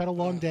 I know you've had a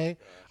long day.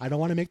 I don't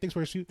want to make things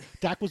worse for you.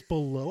 Dak was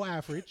below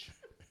average.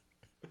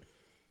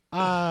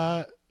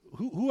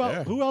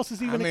 Who else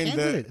is even a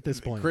candidate at this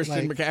point?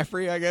 Christian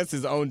McCaffrey, I guess,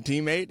 his own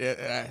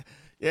teammate.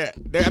 Yeah.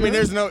 I mean,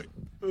 there's no...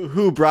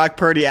 Who Brock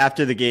Purdy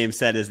after the game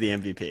said is the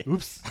MVP.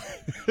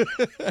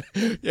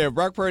 Oops. Yeah,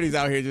 Brock Purdy's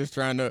out here just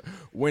trying to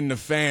win the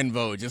fan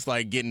vote, just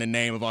like getting the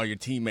name of all your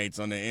teammates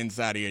on the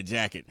inside of your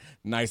jacket.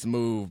 Nice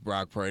move,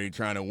 Brock Purdy,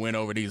 trying to win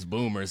over these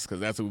boomers because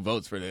that's who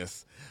votes for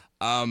this.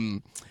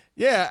 I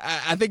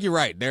think you're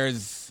right.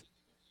 It's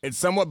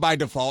somewhat by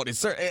default.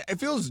 It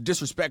feels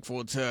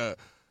disrespectful to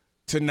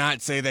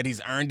not say that he's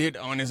earned it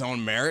on his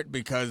own merit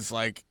because,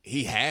 like,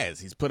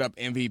 he's put up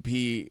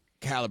MVP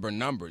caliber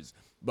numbers.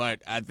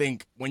 But I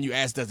think when you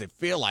ask, does it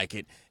feel like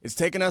it, it's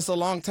taken us a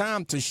long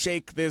time to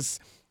shake this.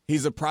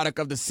 He's a product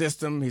of the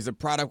system. He's a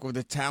product of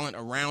the talent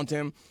around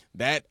him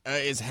that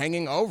is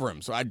hanging over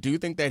him. So I do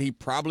think that he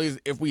probably is,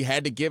 if we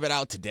had to give it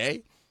out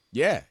today,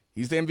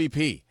 he's the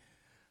MVP.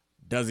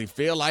 Does he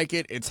feel like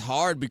it? It's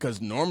hard because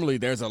normally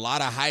there's a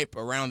lot of hype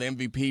around the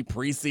MVP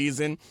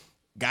preseason.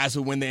 Guys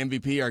who win the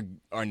MVP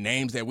are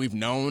names that we've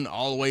known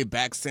all the way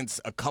back since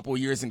a couple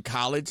years in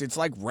college. It's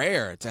like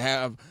rare to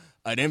have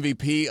an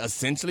MVP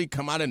essentially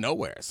come out of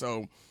nowhere.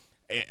 So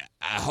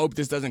I hope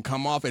this doesn't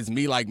come off as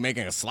me like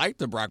making a slight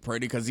to Brock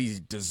Purdy because he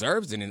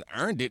deserves it and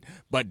earned it.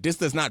 But this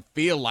does not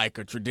feel like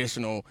a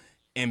traditional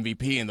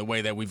MVP in the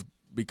way that we've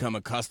become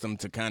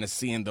accustomed to kind of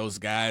seeing those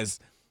guys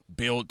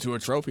build to a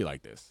trophy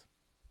like this.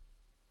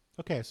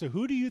 Okay, so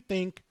who do you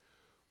think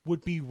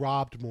would be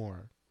robbed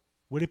more?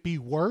 Would it be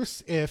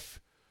worse if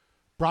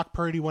Brock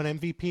Purdy won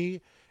MVP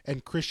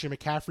and Christian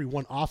McCaffrey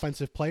won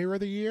Offensive Player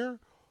of the Year?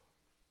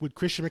 Would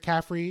Christian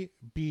McCaffrey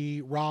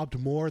be robbed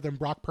more than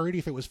Brock Purdy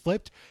if it was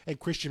flipped and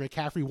Christian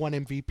McCaffrey won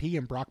MVP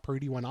and Brock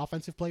Purdy won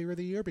Offensive Player of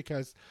the Year?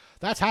 Because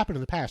that's happened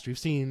in the past. We've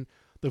seen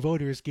the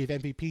voters give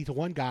MVP to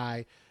one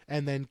guy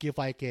and then give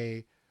like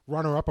a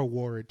runner-up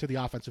award to the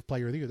Offensive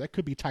Player of the Year. That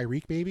could be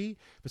Tyreek, maybe,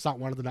 if it's not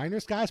one of the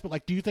Niners guys. But,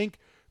 like, do you think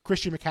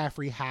Christian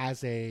McCaffrey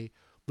has a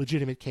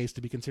legitimate case to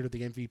be considered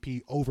the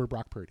MVP over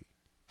Brock Purdy?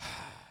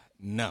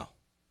 No,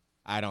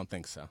 I don't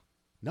think so.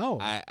 No.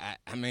 I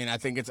mean, I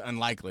think it's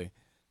unlikely.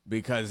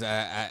 Because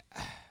I'm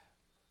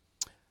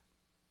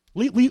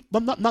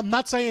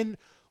not saying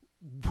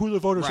who the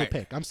voters will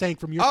pick. I'm saying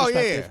from your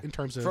perspective in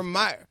terms of from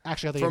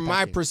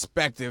my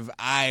perspective,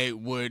 I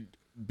would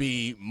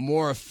be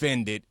more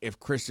offended if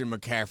Christian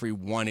McCaffrey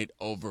won it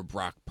over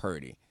Brock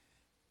Purdy.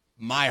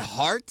 My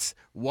heart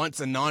wants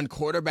a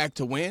non-quarterback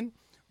to win,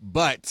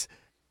 but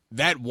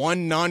that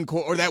one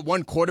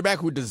quarterback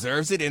who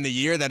deserves it in the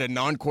year that a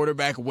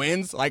non-quarterback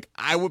wins, like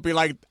I would be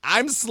like,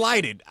 I'm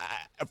slighted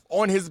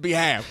on his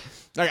behalf.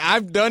 Like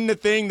I've done the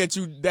thing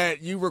that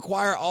you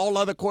require all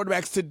other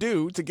quarterbacks to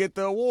do to get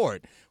the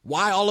award.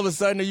 Why all of a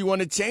sudden do you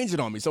want to change it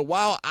on me? So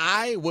while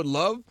I would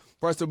love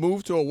for us to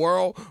move to a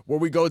world where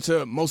we go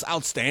to most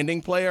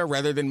outstanding player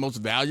rather than most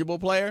valuable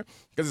player,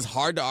 because it's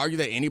hard to argue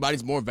that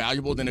anybody's more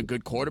valuable than a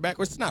good quarterback.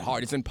 Or it's not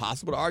hard. It's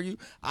impossible to argue.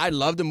 I'd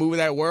love to move in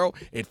that world.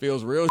 It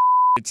feels real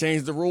to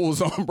change the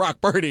rules on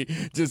Brock Purdy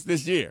just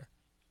this year.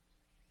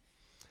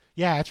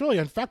 Yeah, it's really,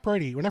 in fact,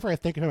 Purdy, whenever I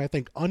think of him, I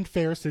think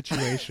unfair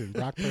situation.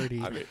 Brock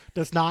Purdy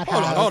does not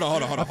have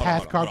a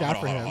path carved out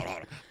for him.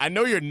 I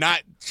know you're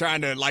not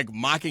trying to, like,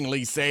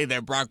 mockingly say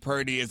that Brock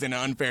Purdy is in an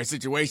unfair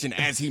situation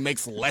as he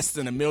makes less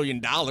than $1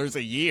 million a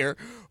year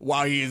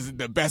while he is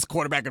the best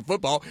quarterback in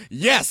football.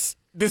 Yes,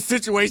 this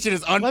situation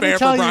is unfair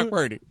for Brock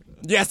Purdy.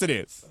 Yes, it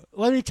is.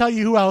 Let me tell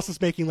you who else is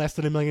making less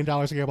than $1 million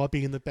a year while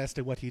being the best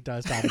at what he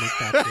does, Dominique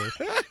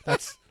Foxworth.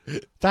 That's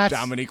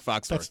Dominique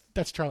Foxworth.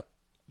 That's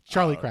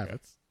Charlie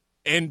Kravitz.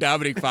 And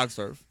Dominique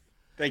Foxworth.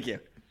 Thank you.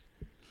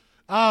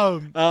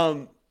 Yeah.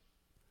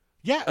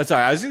 Oh,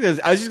 sorry, I was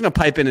just gonna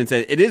pipe in and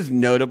say it is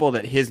notable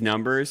that his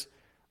numbers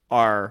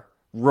are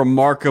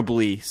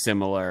remarkably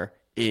similar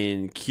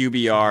in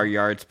QBR,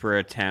 yards per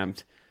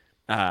attempt,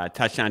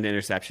 touchdown to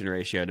interception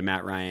ratio to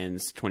Matt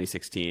Ryan's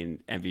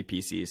 2016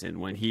 MVP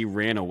season when he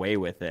ran away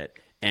with it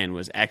and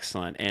was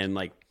excellent. And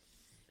like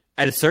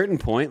at a certain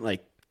point,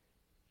 like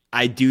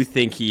I do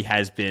think he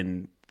has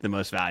been the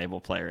most valuable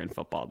player in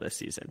football this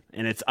season,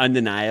 and it's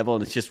undeniable,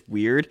 and it's just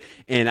weird.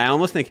 And I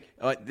almost think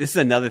this is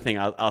another thing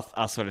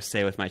I'll sort of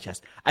say with my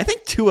chest. I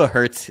think Tua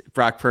hurts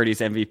Brock Purdy's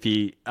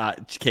MVP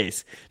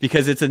case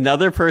because it's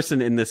another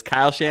person in this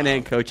Kyle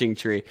Shanahan coaching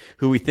tree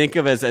who we think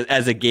of as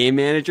a game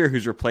manager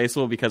who's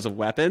replaceable because of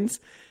weapons,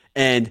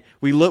 and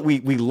we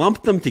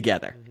lump them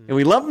together,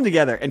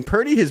 and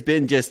Purdy has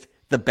been just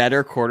the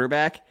better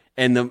quarterback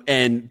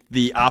and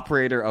the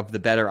operator of the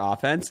better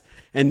offense,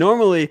 and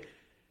normally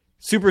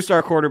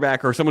superstar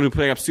quarterback or someone who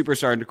putting up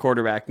superstar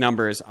quarterback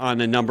numbers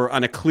on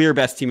a clear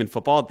best team in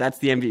football, that's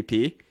the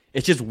MVP.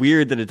 It's just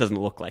weird that it doesn't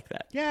look like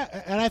that.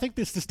 Yeah, and I think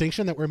this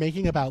distinction that we're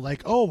making about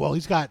like, oh, well,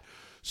 he's got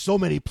so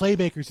many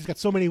playmakers, he's got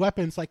so many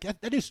weapons, like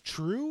that is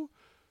true,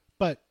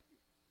 but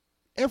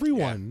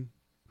everyone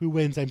who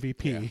wins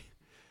MVP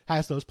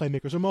has those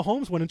playmakers. And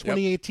Mahomes won in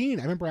 2018.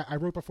 I remember I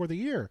wrote before the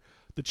year,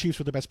 the Chiefs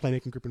were the best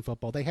playmaking group in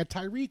football. They had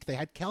Tyreek, they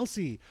had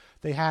Kelsey,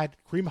 they had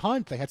Kareem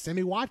Hunt, they had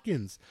Sammy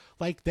Watkins.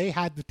 Like, they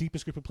had the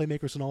deepest group of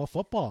playmakers in all of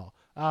football.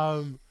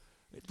 I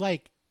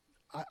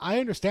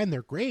understand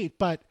they're great,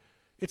 but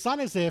it's not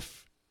as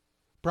if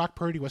Brock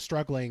Purdy was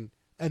struggling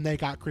and they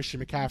got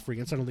Christian McCaffrey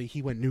and suddenly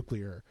he went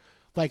nuclear.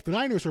 Like, the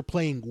Niners were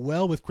playing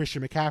well with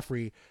Christian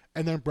McCaffrey,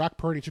 and then Brock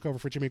Purdy took over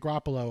for Jimmy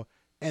Garoppolo,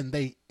 and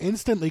they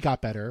instantly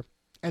got better.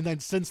 And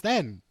then since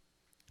then,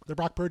 the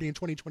Brock Purdy in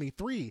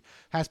 2023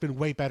 has been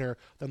way better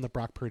than the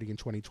Brock Purdy in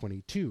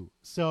 2022.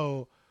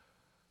 So,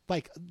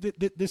 like,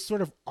 this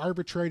sort of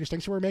arbitrary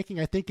distinction we're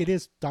making, I think it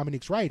is,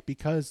 Dominique's right,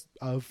 because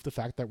of the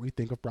fact that we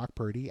think of Brock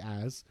Purdy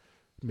as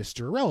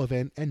Mr.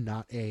 Irrelevant and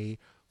not a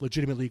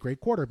legitimately great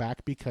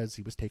quarterback because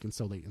he was taken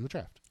so late in the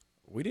draft.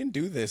 We didn't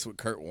do this with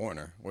Kurt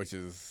Warner, which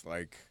is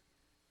like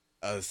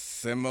a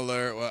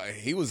similar, well,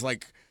 he was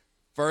like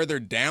further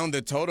down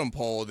the totem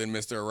pole than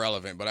Mr.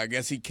 Irrelevant, but I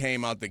guess he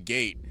came out the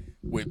gate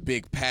with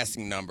big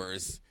passing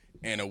numbers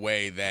in a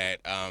way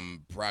that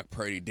Brock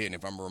Purdy didn't,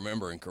 if I'm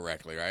remembering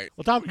correctly, right?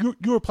 Well, Dom,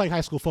 you were playing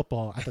high school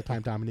football at the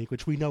time, Dominique,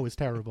 which we know is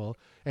terrible.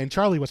 And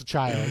Charlie was a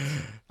child.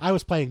 I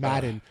was playing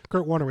Madden.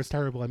 Kurt Warner was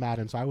terrible at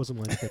Madden, so I wasn't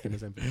willing to pick him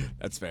as MVP.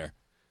 That's fair.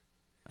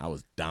 I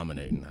was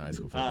dominating high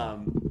school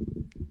football.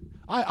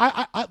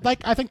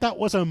 I think that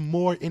was a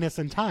more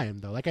innocent time,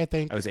 though. Like, I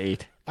was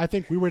 8. I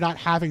think we were not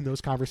having those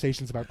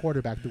conversations about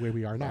quarterback the way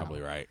we are now.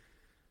 Probably right.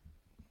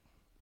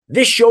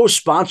 This show is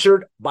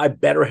sponsored by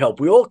BetterHelp.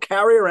 We all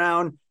carry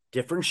around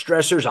different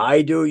stressors.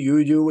 I do,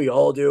 you do, we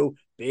all do,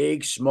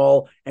 big,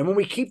 small. And when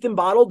we keep them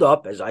bottled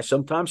up, as I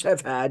sometimes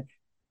have had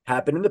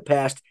happen in the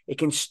past, it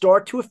can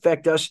start to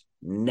affect us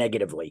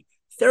negatively.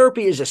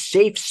 Therapy is a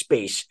safe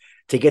space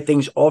to get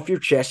things off your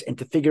chest and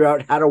to figure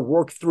out how to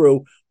work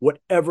through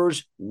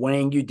whatever's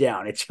weighing you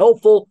down. It's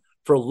helpful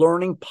for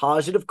learning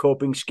positive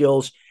coping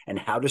skills and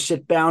how to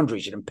set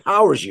boundaries. It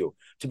empowers you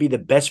to be the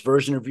best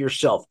version of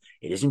yourself.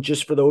 It isn't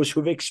just for those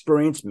who have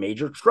experienced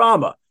major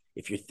trauma.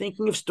 If you're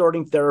thinking of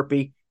starting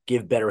therapy,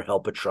 give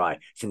BetterHelp a try.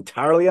 It's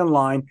entirely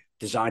online,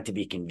 designed to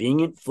be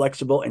convenient,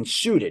 flexible, and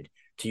suited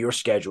to your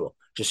schedule.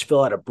 Just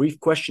fill out a brief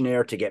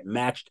questionnaire to get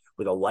matched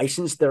with a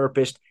licensed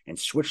therapist and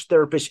switch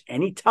therapists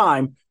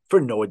anytime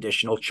for no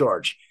additional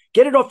charge.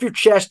 Get it off your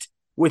chest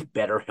with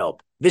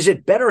BetterHelp.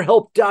 Visit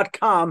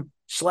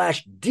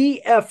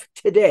BetterHelp.com/DF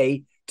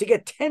today to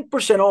get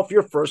 10% off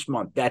your first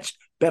month. That's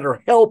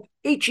BetterHelp,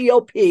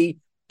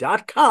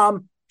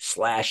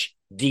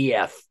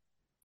 HELP.com/DF.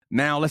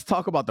 Now let's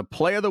talk about the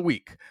play of the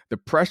week. The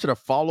pressure to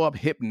follow up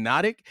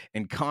Hypnotic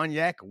and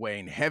Cognac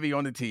weighing heavy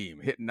on the team.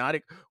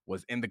 Hypnotic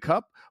was in the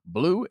cup,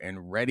 blue,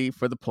 and ready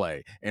for the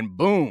play. And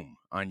boom,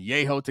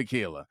 Añejo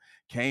Tequila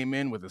came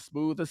in with a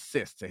smooth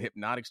assist to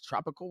Hypnotic's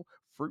tropical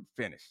fruit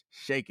finish.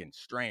 Shaken,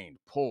 strained,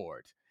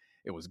 poured.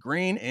 It was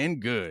green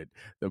and good.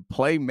 The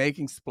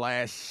playmaking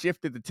splash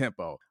shifted the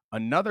tempo.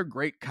 Another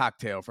great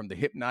cocktail from the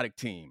Hypnotic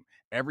team.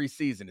 Every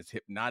season is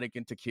Hypnotic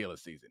and Tequila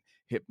season.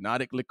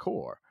 Hypnotic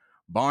Liqueur.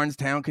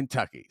 Barnstown,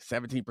 Kentucky.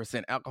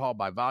 17% alcohol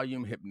by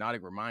volume.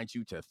 Hypnotic reminds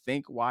you to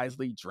think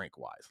wisely, drink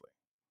wisely.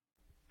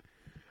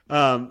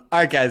 All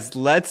right, guys,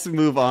 let's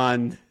move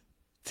on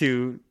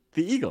to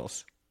the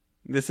Eagles.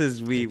 This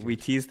is we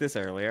teased this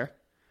earlier.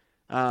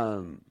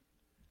 The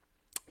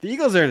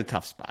Eagles are in a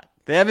tough spot.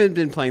 They haven't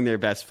been playing their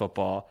best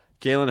football.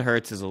 Jalen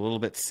Hurts is a little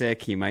bit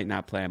sick. He might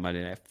not play on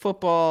Monday Night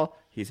Football.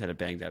 He's had a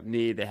banged up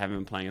knee. They haven't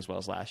been playing as well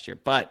as last year.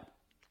 But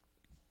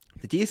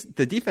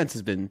the defense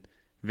has been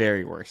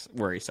very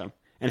worrisome.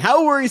 And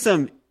how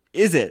worrisome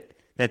is it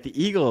that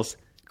the Eagles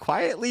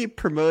quietly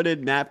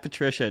promoted Matt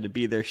Patricia to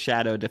be their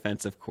shadow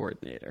defensive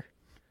coordinator?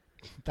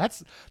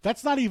 That's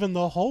not even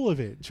the whole of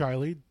it,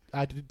 Charlie.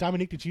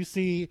 Dominique, did you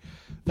see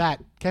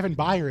that Kevin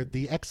Byard,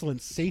 the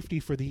excellent safety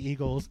for the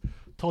Eagles,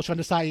 told Sean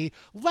Desai,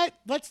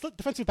 let's let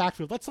defensive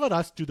backfield, let's let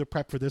us do the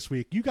prep for this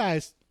week. You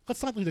guys,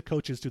 let's not let the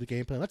coaches do the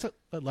game plan.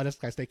 Let us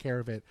guys take care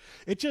of it.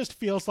 It just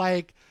feels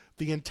like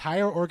the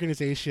entire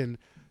organization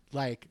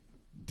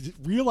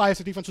realized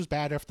the defense was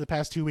bad after the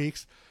past 2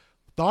 weeks,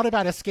 thought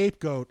about a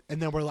scapegoat,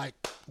 and then we're like,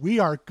 we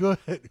are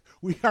good.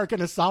 We are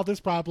going to solve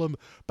this problem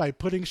by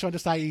putting Sean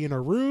Desai in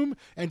a room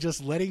and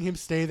just letting him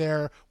stay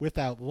there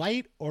without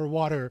light or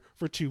water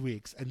for 2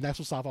 weeks. And that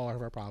will solve all of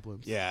our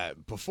problems. Yeah,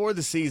 before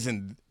the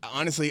season,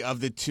 honestly, of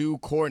the two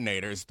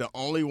coordinators, the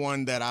only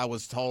one that I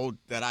was told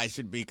that I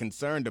should be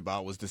concerned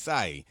about was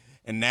Desai.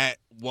 And that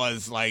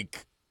was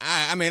like,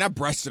 I mean, I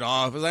brushed it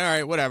off. I was like, all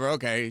right, whatever,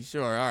 okay,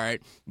 sure, all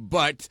right.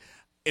 But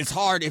it's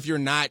hard if you're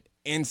not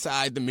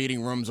inside the meeting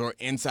rooms or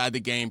inside the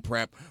game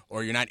prep,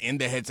 or you're not in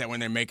the headset when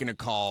they're making a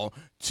call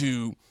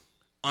to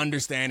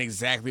understand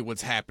exactly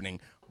what's happening.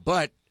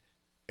 But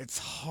it's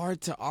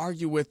hard to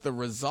argue with the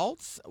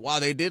results. While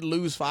they did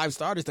lose 5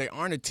 starters, they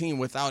aren't a team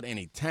without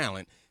any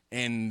talent,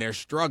 and they're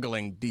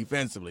struggling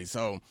defensively.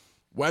 So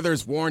whether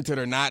it's warranted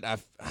or not,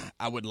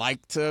 I would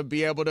like to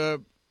be able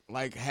to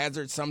like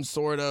hazard some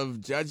sort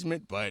of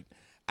judgment, but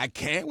I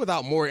can't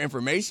without more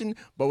information.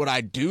 But what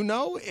I do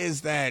know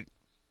is that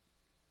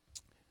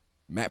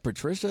Matt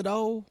Patricia,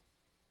 though,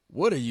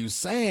 what are you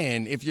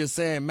saying if you're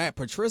saying Matt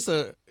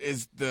Patricia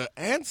is the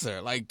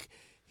answer? Like,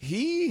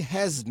 he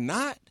has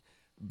not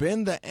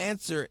been the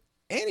answer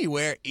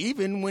anywhere,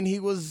 even when he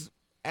was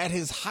at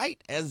his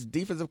height as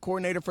defensive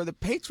coordinator for the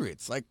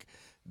Patriots. Like,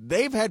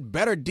 they've had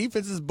better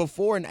defenses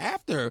before and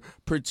after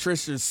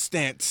Patricia's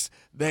stints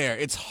there.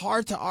 It's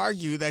hard to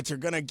argue that you're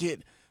going to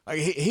get – like,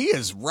 he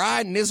is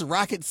riding this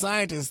rocket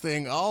scientist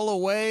thing all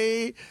the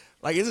way.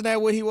 Like, isn't that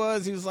what he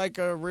was? He was like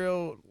a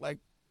real, like,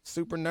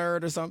 super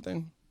nerd or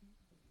something.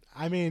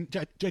 I mean,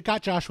 it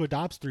got Joshua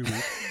Dobbs 3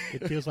 weeks.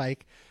 It feels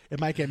like it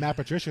might get Matt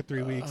Patricia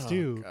 3 weeks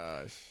too.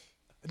 Gosh.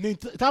 I mean,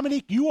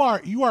 Dominique, you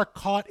are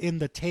caught in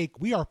the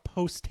take. We are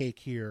post take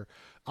here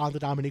on the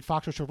Dominique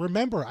Fox Show.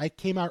 Remember, I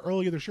came out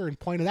earlier this year and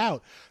pointed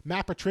out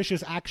Matt Patricia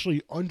is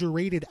actually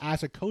underrated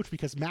as a coach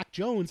because Mac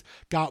Jones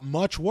got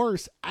much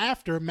worse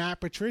after Matt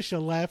Patricia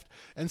left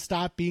and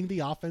stopped being the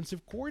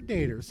offensive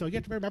coordinator. So you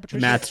have to remember Matt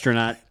Patricia.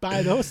 Mastronaut.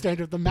 By those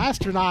standards, the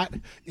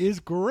Mastronaut is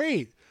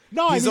great.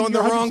 No, He's I mean, on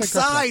the you're wrong 100%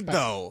 side, correct.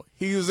 though.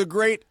 He was a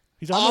great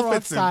He's on the wrong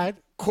offensive side.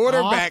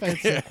 quarterback.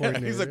 Offensive He's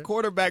coordinator. a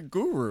quarterback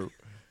guru.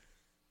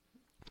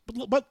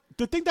 But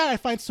the thing that I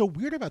find so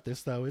weird about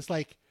this, though, is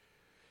like,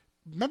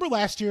 remember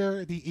last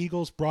year the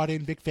Eagles brought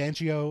in Vic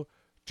Fangio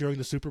during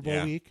the Super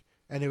Bowl week,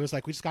 and it was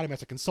like we just got him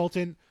as a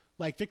consultant.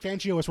 Like Vic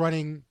Fangio was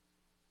running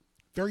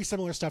very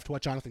similar stuff to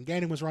what Jonathan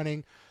Gannon was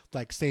running,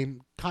 like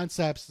same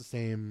concepts, the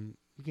same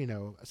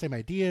same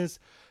ideas.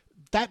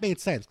 That made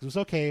sense because it was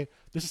okay.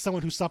 This is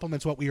someone who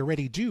supplements what we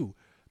already do.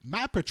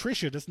 Matt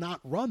Patricia has not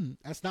run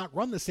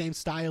the same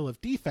style of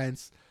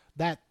defense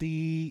that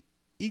the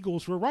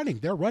Eagles were running.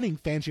 They're running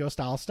Fangio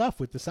style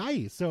stuff with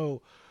Desai.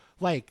 So,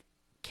 like,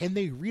 can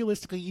they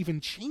realistically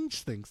even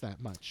change things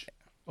that much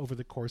over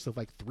the course of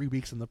like 3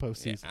 weeks in the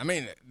postseason? Yeah, I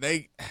mean,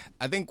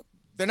 I think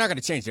they're not going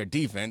to change their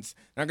defense.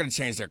 They're not going to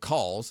change their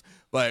calls,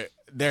 but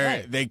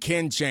they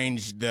can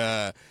change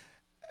the.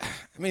 I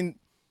mean,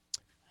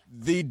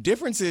 the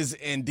differences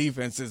in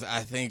defenses, I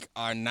think,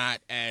 are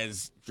not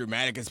as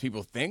dramatic as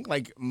people think.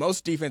 Like,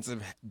 most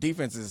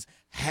defenses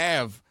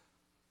have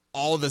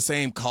all the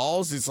same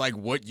calls. It's like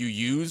what you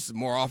use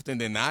more often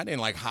than not and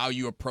like how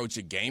you approach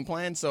a game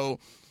plan. So,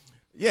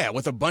 yeah,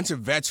 with a bunch of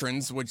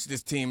veterans, which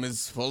this team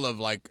is full of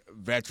like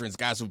veterans,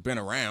 guys who've been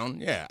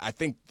around, yeah, I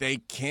think they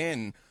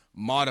can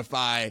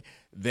modify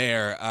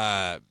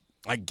their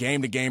like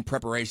game-to-game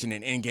preparation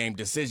and in-game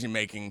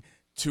decision-making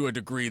to a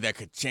degree that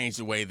could change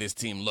the way this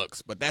team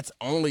looks. But that's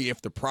only if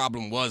the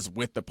problem was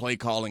with the play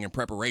calling and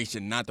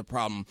preparation, not the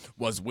problem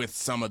was with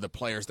some of the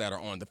players that are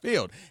on the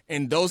field.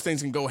 And those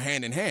things can go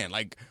hand in hand.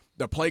 Like,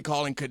 the play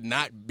calling could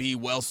not be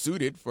well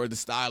suited for the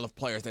style of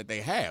players that they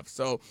have.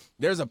 So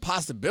there's a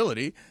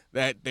possibility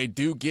that they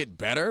do get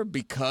better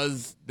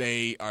because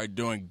they are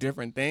doing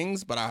different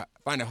things, but I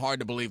find it hard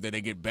to believe that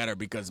they get better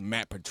because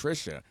Matt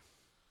Patricia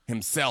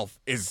himself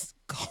is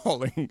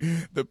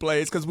calling the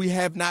plays, because we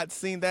have not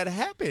seen that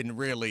happen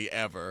really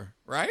ever,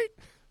 right?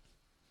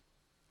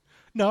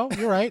 No,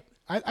 you're right.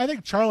 I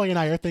think Charlie and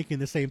I are thinking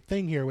the same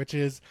thing here, which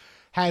is,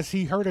 has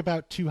he heard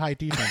about too high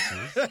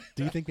defenses?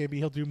 Do you think maybe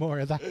he'll do more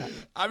of that?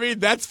 I mean,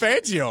 that's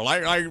Fangio.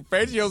 Like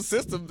Fangio's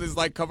system is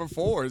like cover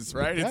fours,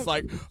 right? It's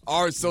like,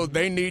 so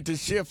they need to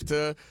shift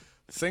to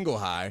single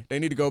high. They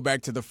need to go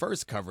back to the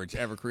first coverage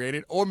ever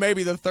created, or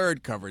maybe the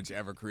third coverage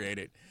ever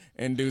created,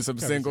 and do some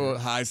single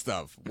high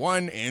stuff.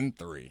 1 and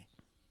 3.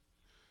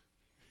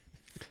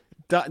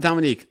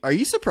 Dominique, are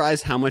you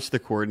surprised how much the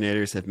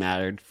coordinators have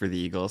mattered for the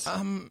Eagles?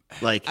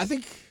 Like, I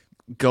think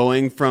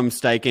going from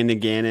Steichen to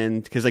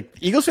Gannon, because like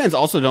Eagles fans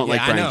also don't like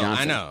Brian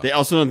Johnson. I know. They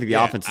also don't think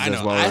the offense is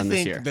as well run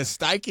this year. I think the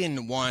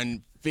Steichen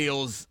one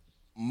feels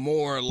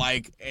more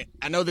like,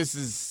 I know this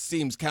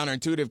seems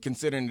counterintuitive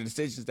considering the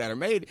decisions that are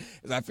made,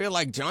 is I feel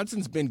like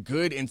Johnson's been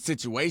good in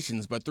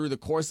situations, but through the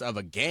course of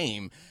a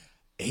game,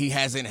 he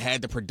hasn't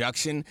had the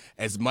production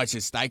as much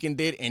as Steichen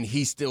did, and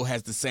he still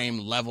has the same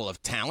level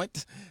of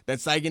talent that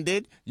Steichen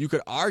did. You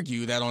could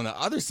argue that on the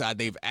other side,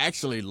 they've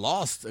actually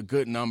lost a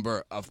good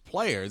number of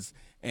players.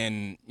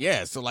 And,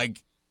 yeah, so,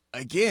 like,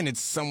 again, it's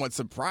somewhat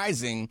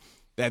surprising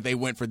that they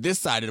went for this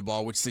side of the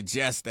ball, which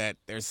suggests that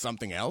there's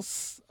something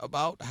else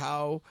about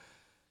how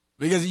 –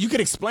 because you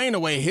could explain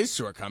away his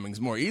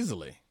shortcomings more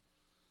easily.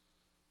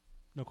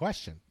 No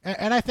question.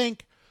 And I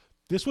think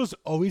this was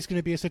always going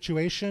to be a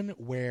situation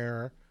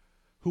where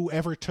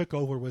whoever took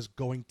over was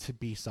going to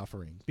be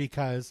suffering,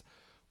 because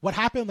what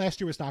happened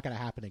last year was not going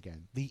to happen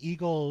again. The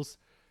Eagles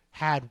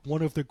had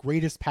one of the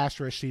greatest pass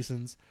rush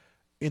seasons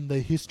in the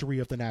history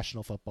of the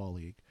National Football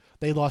League.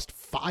 They lost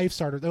 5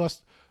 starters. They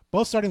lost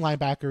both starting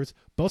linebackers,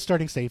 both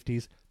starting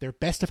safeties, their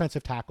best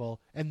defensive tackle,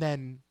 and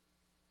then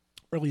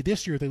early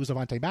this year they lose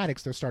Avonte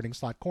Maddox, their starting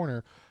slot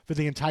corner, for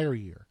the entire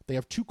year. They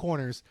have 2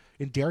 corners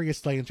in Darius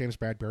Slay and James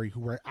Bradbury who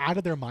were out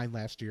of their mind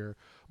last year,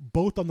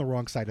 both on the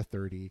wrong side of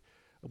 30,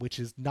 which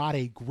is not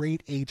a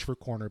great age for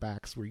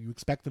cornerbacks where you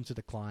expect them to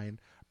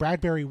decline.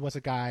 Bradbury was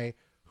a guy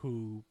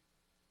who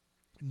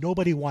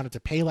nobody wanted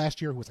to pay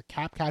last year, who was a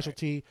cap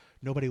casualty,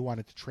 nobody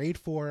wanted to trade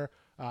for.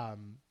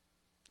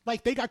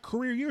 They got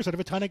career years out of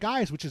a ton of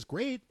guys, which is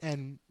great,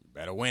 and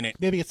better win it.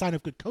 Maybe a sign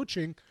of good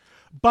coaching.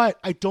 But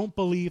I don't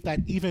believe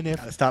that even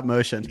if stop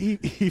motion,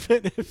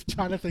 even if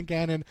Jonathan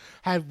Gannon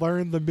had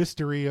learned the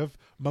mystery of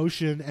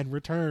motion and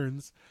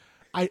returns,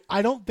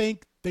 I don't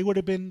think they would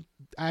have been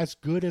as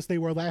good as they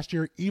were last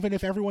year, even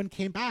if everyone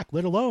came back,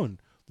 let alone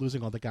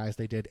losing all the guys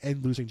they did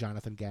and losing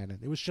Jonathan Gannon.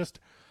 It was just,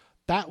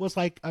 that was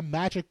like a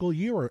magical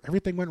year where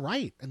everything went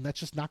right, and that's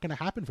just not going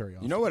to happen very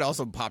often. You know what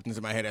also popped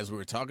into my head as we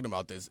were talking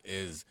about this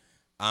is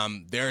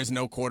there is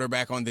no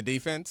quarterback on the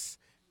defense.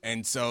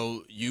 And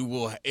so you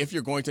will, if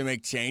you're going to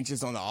make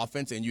changes on the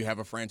offense and you have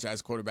a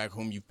franchise quarterback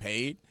whom you've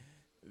paid,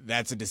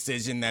 that's a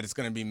decision that is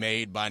going to be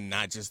made by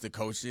not just the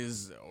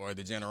coaches or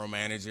the general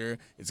manager.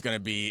 It's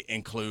going to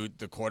include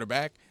the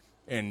quarterback.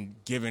 And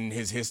given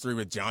his history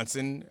with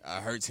Johnson,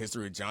 Hurts'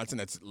 history with Johnson,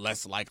 that's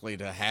less likely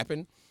to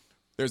happen.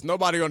 There's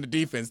nobody on the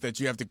defense that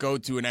you have to go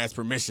to and ask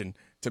permission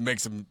to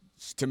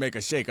make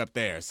a shake up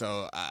there.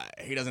 So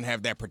he doesn't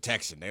have that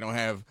protection. They don't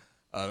have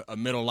a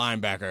middle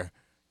linebacker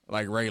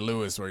like Ray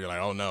Lewis, where you're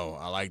like, oh, no,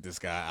 I like this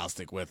guy, I'll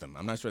stick with him.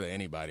 I'm not sure that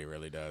anybody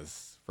really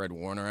does. Fred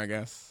Warner, I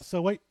guess.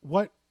 So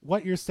what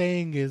you're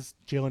saying is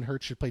Jalen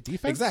Hurts should play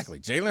defense? Exactly.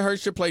 Jalen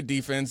Hurts should play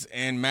defense,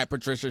 and Matt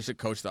Patricia should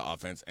coach the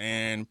offense,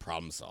 and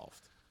problem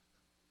solved.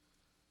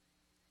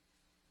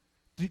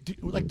 Do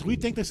we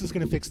think this is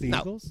going to fix the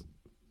No. Eagles?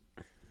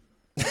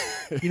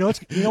 You know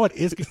what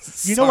is going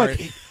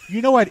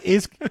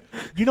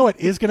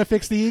to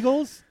fix the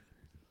Eagles?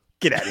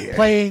 Get out of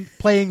here.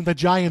 Playing the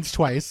Giants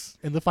twice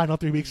in the final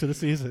 3 weeks of the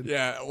season.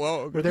 Yeah,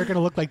 well, where they're going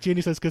to look like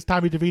geniuses because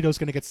Tommy DeVito's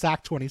going to get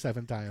sacked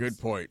 27 times. Good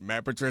point.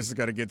 Matt Patricia's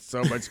going to get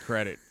so much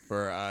credit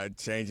for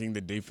changing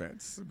the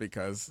defense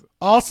because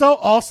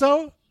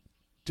Also,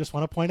 just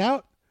want to point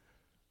out,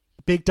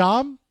 Big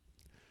Dom,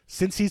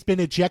 since he's been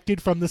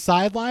ejected from the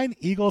sideline,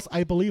 Eagles,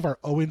 I believe, are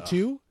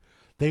 0-2.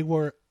 They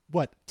were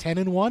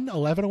 10-1,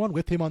 11-1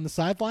 with him on the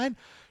sideline.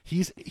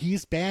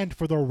 He's banned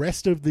for the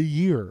rest of the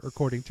year,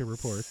 according to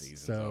reports.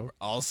 So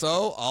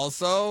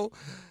also,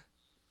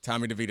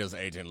 Tommy DeVito's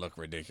agent looked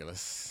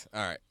ridiculous.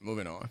 All right,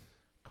 moving on.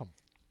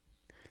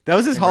 That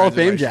was his Hall of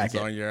Fame jacket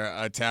on your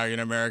Italian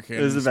American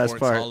it was the best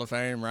part. Hall of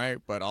Fame, right?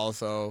 But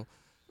also,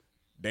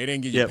 they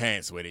didn't give you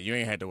pants with it. You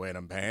ain't had to wear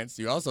them pants.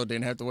 You also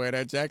didn't have to wear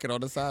that jacket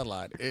on the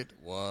sideline. It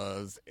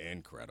was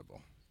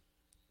incredible.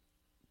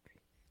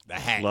 The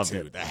hat, Loved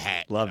too. it. The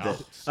hat. Loved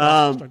it.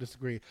 I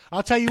disagree.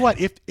 I'll tell you what,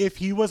 if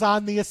he was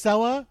on the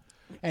Acela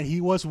and he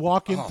was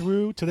walking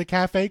through to the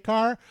cafe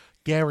car,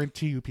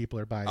 guarantee you people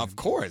are buying him. Of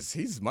course.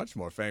 He's much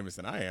more famous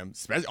than I am,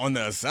 especially on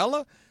the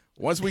Acela.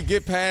 Once we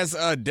get past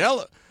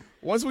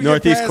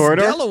Northeast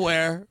Corridor?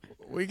 Delaware,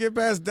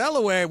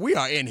 we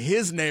are in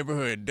his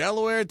neighborhood.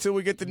 Delaware until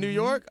we get to New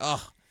York.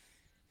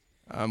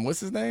 What's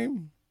his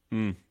name?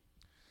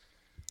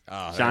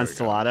 John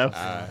Stellato.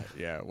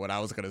 Yeah, what I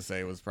was going to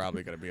say was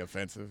probably going to be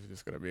offensive.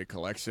 Just going to be a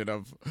collection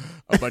of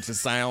a bunch of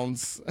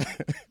sounds.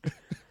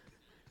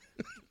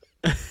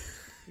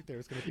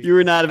 You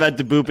were not about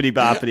to boopity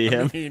boppity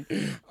him. I mean,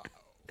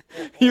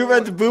 you were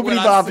about to boopity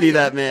boppity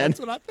that man. That's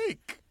what I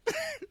think.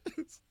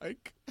 It's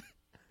like,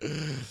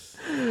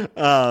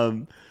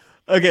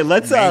 okay,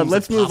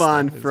 let's move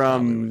on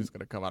from. It's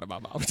going to come out of my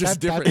mouth. Just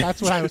different.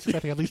 That's what I was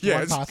expecting. At least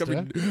one it's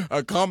pasta.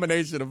 A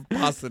combination of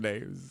pasta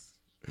names.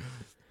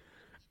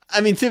 I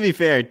mean, to be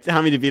fair,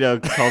 Tommy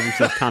DeVito calls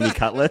himself Tommy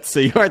Cutlets,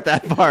 so you aren't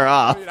that far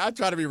off. I mean, I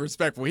try to be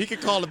respectful. He can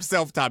call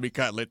himself Tommy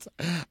Cutlets.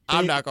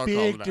 I'm not going to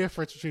call him that. Big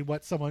difference between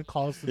what someone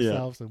calls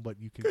themselves and what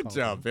you can call Good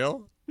job, them.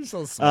 Bill. You're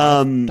so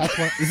smart.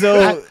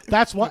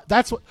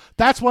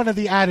 That's one of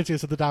the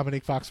adages of the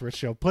Dominic Foxworth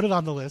show. Put it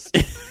on the list.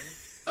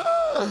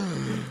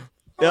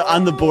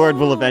 On the board,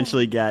 we'll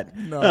eventually get.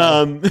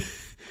 No.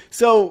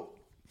 So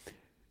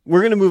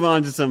we're gonna move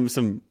on to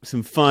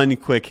some fun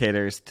quick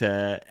hitters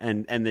to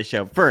end the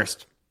show.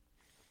 First,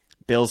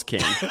 Bills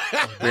King,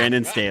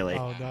 Brandon Staley.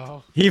 Oh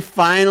no! He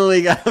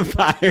finally got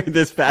fired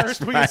this past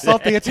First we Friday.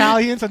 assault the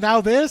Italians, and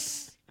now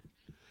this.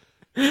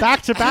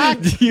 Back to back.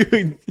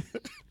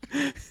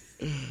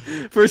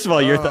 First of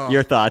all,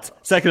 your thoughts.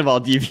 Second of all,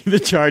 do you view the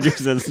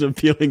Chargers as an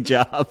appealing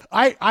job?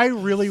 I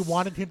really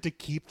wanted him to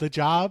keep the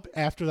job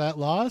after that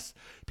loss,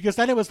 because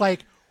then it was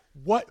like,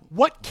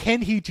 what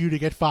can he do to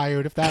get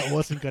fired if that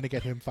wasn't going to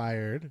get him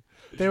fired?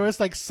 There was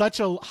like such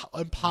a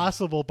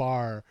impossible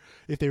bar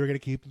if they were going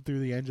to keep him through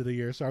the end of the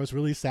year. So I was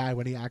really sad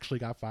when he actually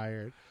got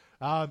fired.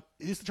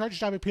 Is the Chargers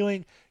job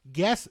appealing?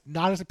 Yes,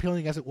 not as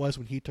appealing as it was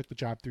when he took the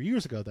job 3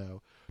 years ago,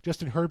 though.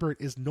 Justin Herbert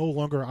is no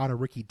longer on a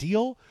rookie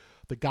deal.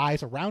 The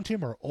guys around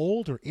him are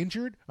old or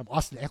injured.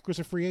 Austin Eckler's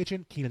a free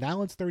agent. Keenan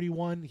Allen's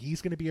 31.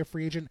 He's going to be a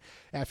free agent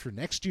after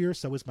next year.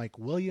 So is Mike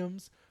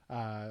Williams.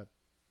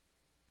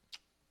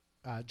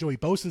 Joey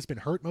Bosa's been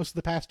hurt most of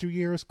the past 2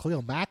 years.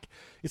 Khalil Mack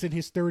is in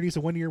his 30s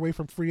and 1 year away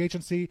from free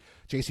agency.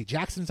 J.C.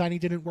 Jackson signing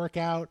didn't work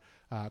out.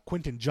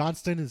 Quentin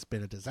Johnston has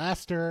been a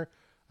disaster.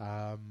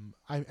 I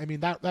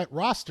mean, that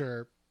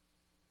roster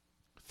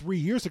 3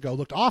 years ago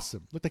looked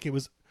awesome. Looked like it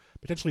was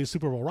potentially a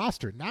Super Bowl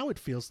roster. Now it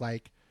feels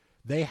like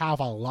they have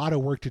a lot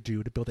of work to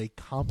do to build a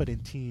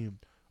competent team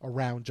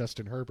around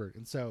Justin Herbert.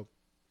 And so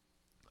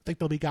I think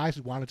there'll be guys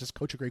who want to just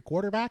coach a great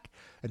quarterback,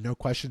 and no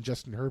question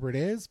Justin Herbert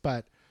is,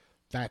 but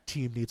that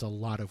team needs a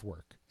lot of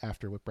work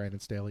after what Brandon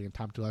Staley and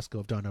Tom Telesco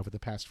have done over the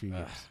past few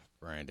years.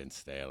 Brandon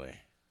Staley.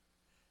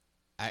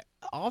 I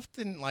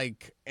often,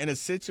 like, in a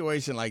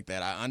situation like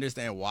that, I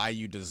understand why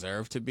you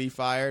deserve to be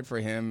fired for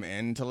him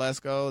and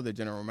Telesco, the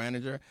general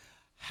manager.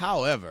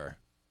 However,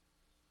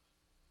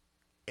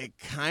 it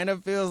kind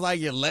of feels like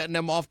you're letting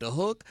them off the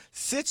hook.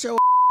 Sit your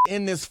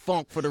in this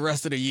funk for the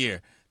rest of the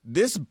year.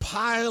 This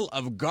pile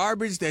of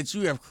garbage that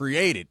you have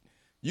created,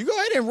 you go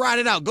ahead and ride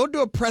it out. Go do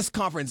a press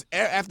conference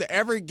after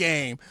every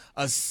game,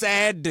 a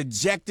sad,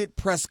 dejected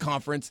press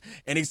conference,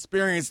 and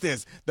experience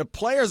this. The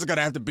players are going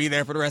to have to be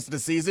there for the rest of the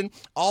season.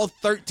 All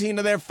 13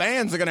 of their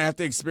fans are going to have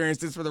to experience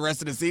this for the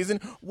rest of the season.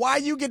 Why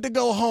you get to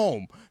go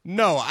home?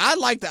 No, I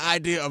like the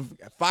idea of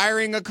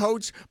firing a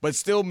coach, but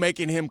still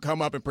making him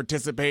come up and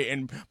participate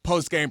in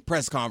post-game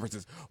press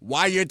conferences.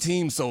 Why your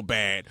team so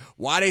bad?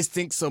 Why they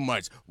stink so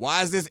much?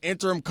 Why is this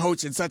interim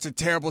coach in such a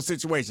terrible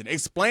situation?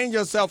 Explain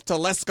yourself to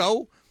Let's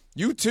Go.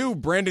 You too,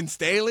 Brandon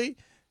Staley.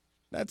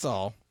 That's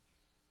all.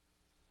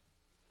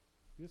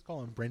 You just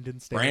call him Brendan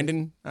Staley.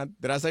 Brandon?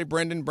 Did I say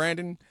Brendan?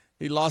 Brandon?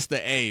 He lost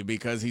the A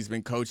because he's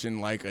been coaching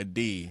like a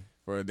D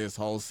for this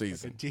whole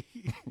season. Like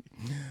a D.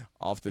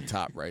 Off the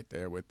top right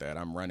there with that.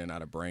 I'm running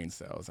out of brain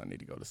cells. I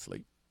need to go to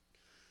sleep.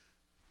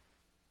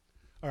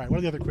 All right, what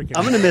are the other quick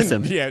I'm going to miss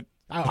him. Yeah.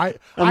 I'm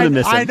gonna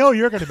miss him. I know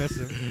you're going to miss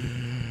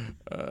him.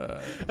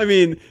 I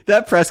mean,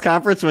 that press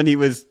conference when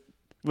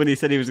he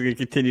said he was going to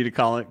continue to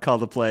call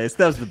the plays,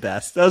 that was the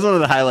best. That was one of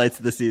the highlights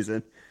of the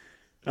season.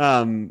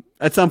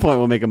 At some point,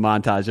 we'll make a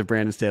montage of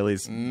Brandon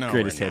Staley's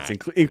greatest hits,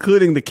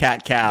 including the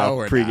cat cow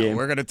pregame. Not.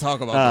 We're going to talk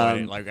about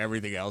doing it like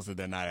everything else and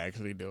then not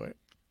actually do it.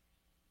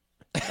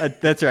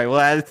 That's right. We'll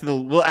add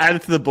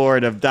it to the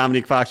board of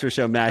Dominique Foxworth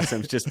Show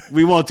maxims. Just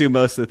we won't do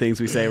most of the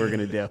things we say we're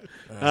going to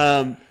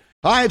do.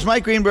 Hi, it's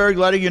Mike Greenberg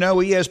letting you know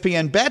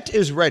ESPN Bet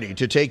is ready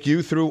to take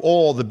you through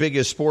all the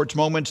biggest sports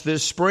moments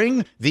this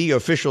spring. The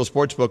official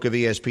sportsbook of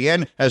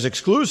ESPN has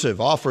exclusive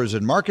offers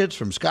and markets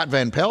from Scott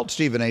Van Pelt,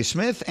 Stephen A.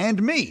 Smith,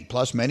 and me,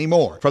 plus many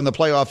more. From the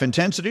playoff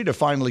intensity to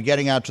finally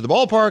getting out to the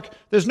ballpark,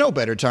 there's no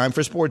better time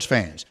for sports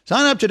fans.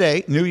 Sign up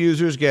today. New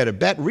users get a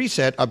bet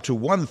reset up to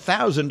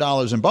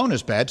 $1,000 in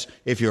bonus bets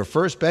if your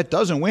first bet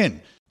doesn't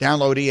win.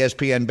 Download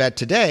ESPN Bet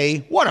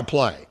today. What a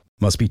play.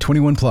 Must be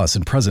 21 plus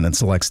and present in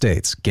select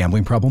states.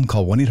 Gambling problem?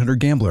 Call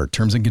 1-800-GAMBLER.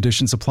 Terms and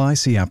conditions apply.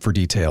 See app for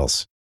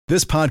details.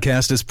 This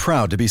podcast is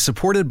proud to be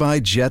supported by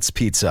Jets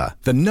Pizza,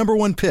 the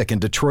 #1 pick in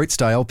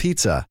Detroit-style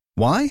pizza.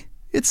 Why?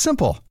 It's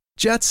simple.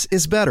 Jets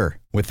is better.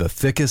 With the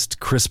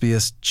thickest,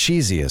 crispiest,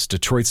 cheesiest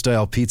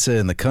Detroit-style pizza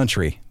in the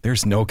country,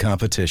 there's no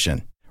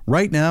competition.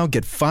 Right now,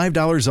 get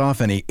 $5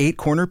 off any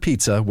 8-corner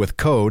pizza with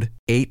code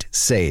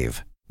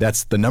 8SAVE.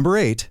 That's the number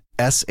 8,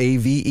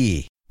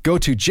 S-A-V-E. Go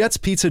to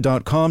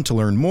jetspizza.com to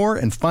learn more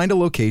and find a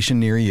location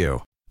near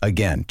you.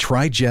 Again,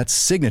 try Jet's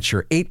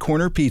signature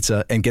 8-corner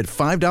pizza and get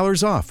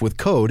 $5 off with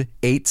code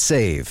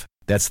 8SAVE.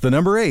 That's the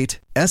number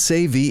 8,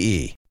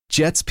 S-A-V-E.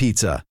 Jet's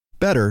Pizza.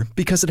 Better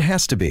because it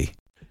has to be.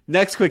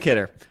 Next quick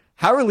hitter.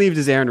 How relieved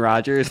is Aaron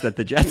Rodgers that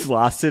the Jets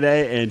lost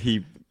today and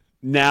he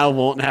now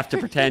won't have to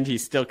pretend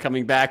he's still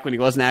coming back when he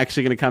wasn't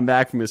actually going to come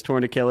back from his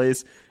torn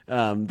Achilles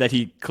that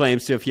he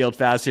claims to have healed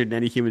faster than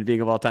any human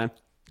being of all time?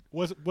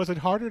 Was it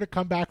harder to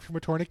come back from a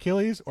torn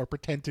Achilles or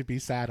pretend to be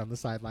sad on the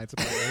sidelines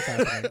about what was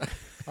happening?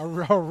 a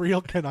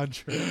real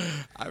conundrum.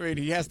 I mean,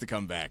 he has to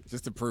come back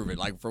just to prove it.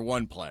 Like, for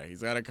one play,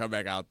 he's got to come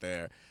back out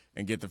there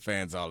and get the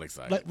fans all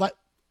excited.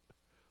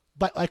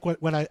 But like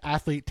when an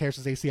athlete tears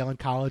his ACL in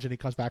college and he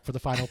comes back for the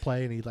final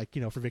play and he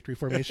for victory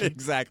formation.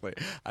 Exactly.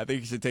 I think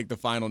he should take the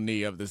final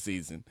knee of the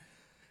season.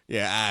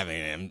 Yeah, I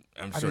mean,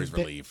 I'm sure he's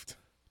relieved.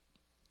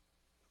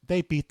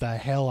 They beat the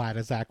hell out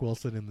of Zach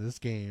Wilson in this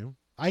game.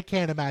 I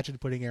can't imagine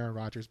putting Aaron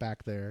Rodgers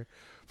back there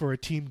for a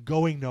team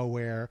going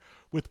nowhere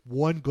with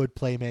one good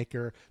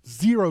playmaker,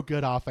 0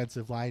 good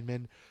offensive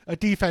linemen, a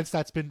defense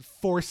that's been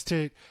forced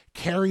to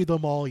carry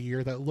them all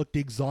year that looked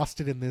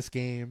exhausted in this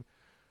game.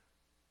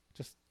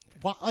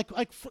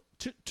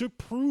 To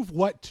prove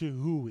what to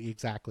who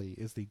exactly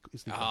is the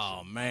question.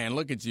 Oh man,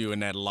 look at you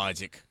and that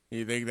logic.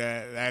 You think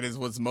that is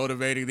what's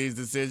motivating these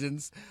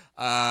decisions?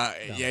 No.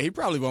 Yeah, he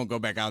probably won't go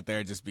back out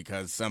there just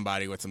because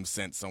somebody with some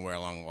sense somewhere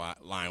along the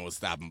line will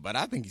stop him. But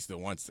I think he still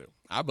wants to.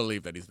 I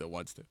believe that he still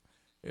wants to.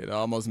 It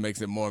almost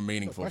makes it more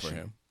meaningful for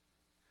him.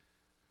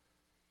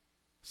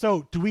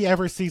 So, do we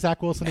ever see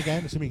Zach Wilson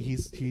again? Assuming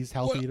he's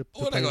healthy to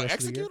play they the gonna rest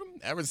execute of the year?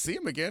 him? Ever see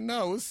him again?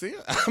 No, we'll see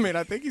him. I mean,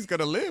 I think he's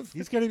gonna live.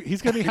 He's gonna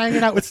be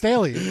hanging out with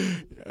Staley.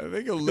 I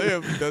think he'll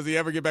live. Does he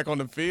ever get back on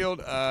the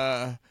field?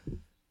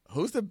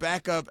 Who's the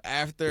backup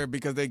after?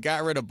 Because they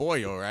got rid of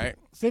Boyle, right?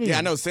 Simeon. Yeah,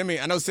 I know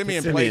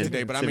Simeon played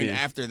today, but I mean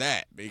after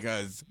that,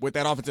 because with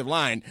that offensive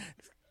line,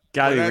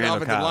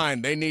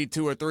 they need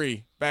 2 or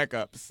 3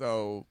 backups.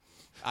 So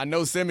I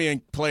know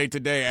Simeon played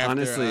today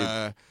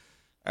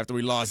after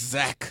we lost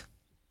Zach.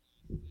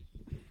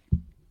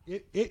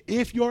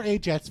 If you're a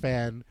Jets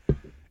fan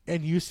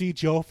and you see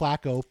Joe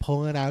Flacco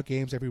pulling out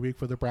games every week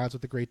for the Browns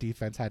with a great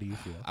defense, how do you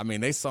feel? I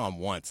mean, they saw him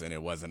once and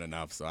it wasn't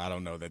enough, so I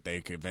don't know that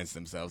they convinced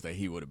themselves that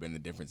he would have been the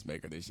difference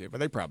maker this year, but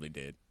they probably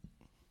did.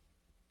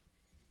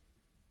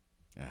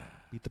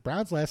 Beat the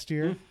Browns last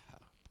year.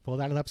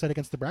 Pulled out an upset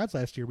against the Browns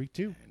last year, week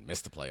 2. And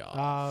missed the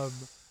playoffs.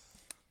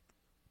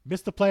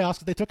 Missed the playoffs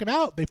because they took him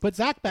out. They put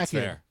Zach back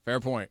in. Fair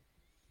point.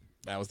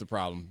 That was the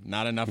problem.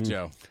 Not enough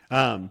Joe.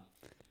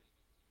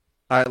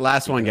 All right,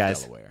 last one,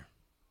 guys. Delaware.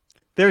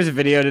 There was a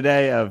video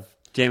today of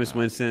Jameis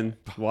Winston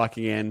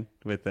walking in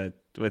with a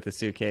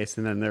suitcase,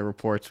 and then the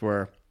reports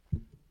were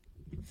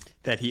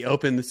that he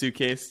opened the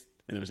suitcase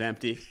and it was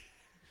empty,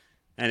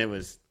 and it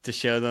was to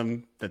show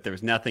them that there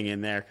was nothing in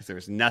there because there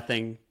was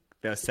nothing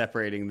that was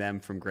separating them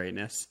from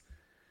greatness.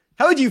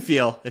 How would you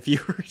feel if you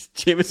were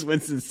Jameis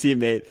Winston's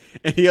teammate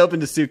and he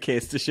opened a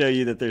suitcase to show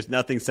you that there's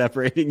nothing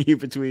separating you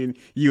between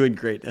you and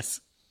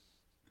greatness?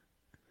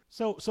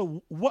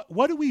 So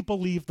what do we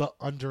believe the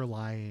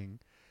underlying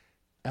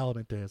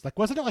element is? Like,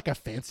 wasn't it like a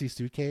fancy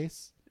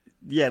suitcase?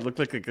 Yeah, it looked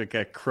like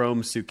a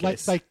chrome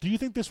suitcase. Like, do you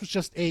think this was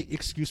just a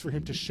excuse for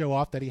him to show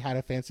off that he had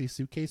a fancy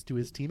suitcase to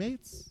his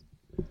teammates?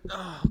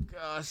 Oh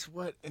gosh,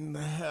 what in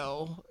the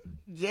hell?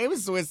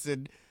 Jameis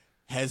Winston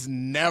has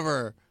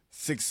never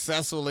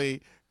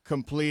successfully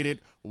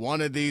completed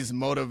one of these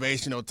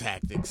motivational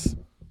tactics.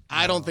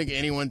 I don't think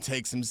anyone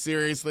takes him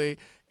seriously.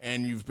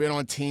 And you've been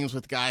on teams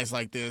with guys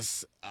like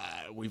this.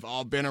 We've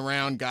all been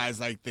around guys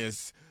like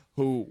this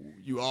who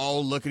you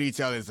all look at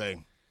each other and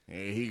say,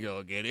 here he go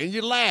again. And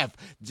you laugh.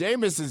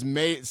 Jameis has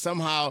made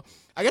somehow,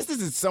 I guess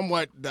this is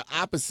somewhat the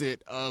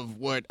opposite of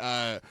what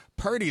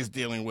Purdy is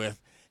dealing with,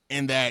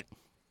 in that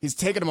he's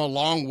taken him a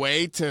long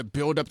way to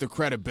build up the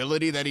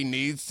credibility that he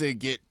needs to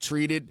get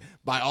treated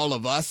by all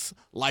of us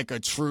like a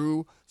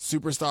true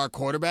superstar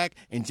quarterback.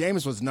 And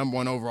Jameis was number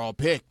 1 overall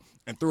pick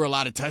and threw a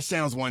lot of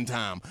touchdowns one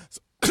time.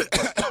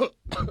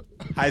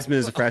 Heisman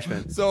is a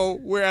freshman. So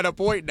we're at a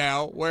point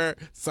now where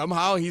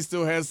somehow he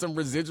still has some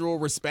residual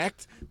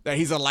respect that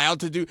he's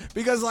allowed to do,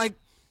 because like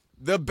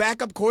the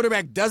backup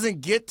quarterback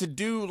doesn't get to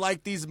do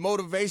like these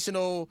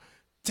motivational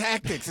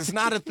tactics. It's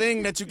not a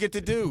thing that you get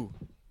to do.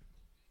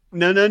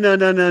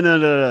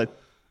 No.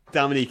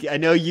 Dominique, I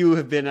know you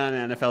have been on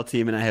an NFL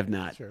team and I have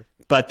not. Sure.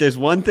 But there's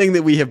one thing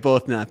that we have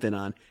both not been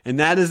on, and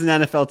that is an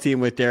NFL team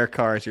with Derek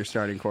Carr as your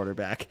starting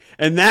quarterback.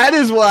 And that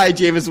is why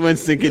Jameis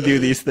Winston can do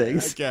these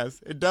things. I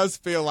guess. It does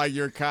feel like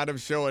you're kind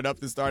of showing up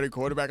the starting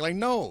quarterback. Like,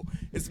 no,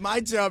 it's my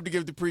job to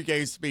give the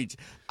pregame speech.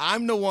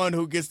 I'm the one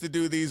who gets to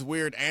do these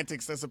weird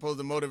antics that's supposed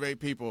to motivate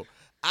people.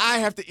 I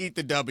have to eat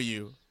the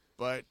W,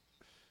 but...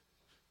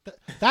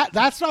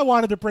 That's what I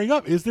wanted to bring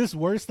up. Is this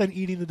worse than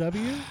eating the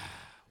W?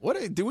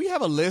 What do we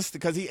have a list?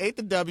 Because he ate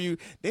the W,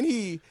 then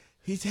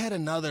he's had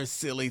another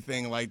silly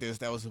thing like this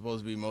that was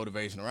supposed to be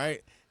motivational,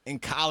 right? In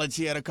college,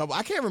 he had a couple.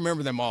 I can't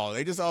remember them all.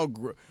 They just all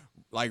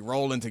like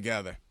rolling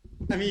together.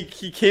 I mean,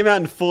 he came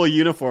out in full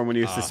uniform when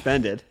he was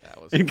suspended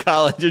in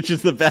college, which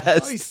is the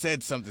best. He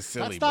said something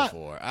silly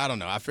before. I don't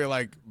know. I feel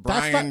like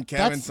Brian,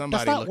 Kevin,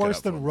 somebody. That's not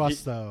worse than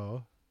Russ,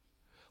 though.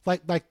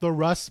 Like the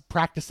Russ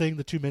practicing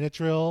the 2-minute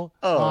drill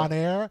on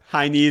air.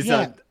 High knees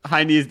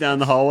down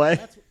the hallway.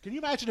 Can you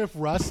imagine if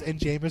Russ and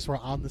Jameis were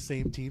on the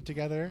same team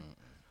together?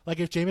 Like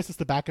if Jameis is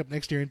the backup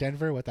next year in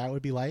Denver, what that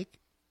would be like?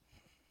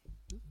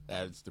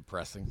 That's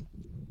depressing.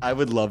 I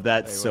would love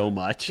that so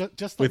much.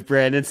 Just with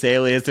Brandon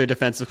Staley as their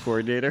defensive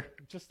coordinator.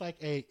 Just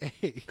like a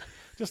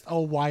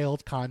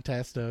wild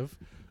contest of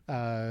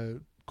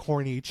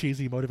corny,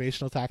 cheesy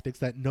motivational tactics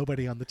that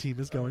nobody on the team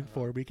is going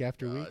for week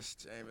after week.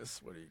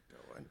 Jameis, what are you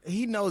doing?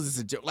 He knows it's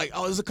a joke. Like, it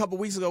was a couple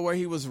weeks ago where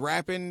he was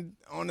rapping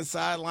on the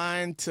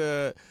sideline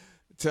to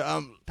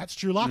that's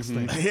Drew Lock's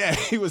thing. Yeah,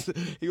 he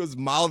was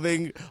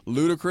mouthing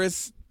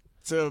ludicrous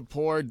to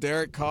poor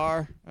Derek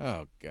Carr.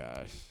 Oh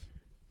gosh.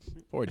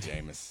 Poor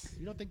Jameis.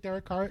 You don't think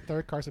Derek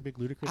Carr's a big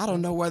ludicrous? I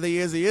don't know whether he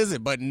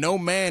isn't, but no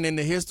man in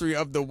the history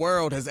of the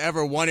world has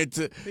ever wanted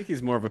to. I think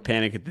he's more of a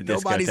Panic at the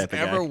Disco Nobody's type of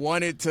guy. ever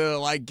wanted to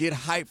like get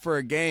hyped for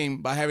a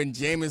game by having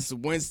Jameis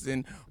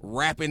Winston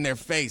rap in their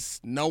face.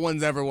 No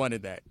one's ever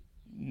wanted that.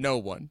 No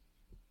one.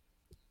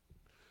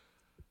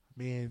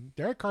 I mean,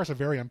 Derek Carr's a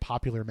very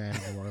unpopular man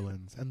in New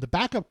Orleans, and the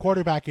backup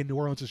quarterback in New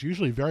Orleans is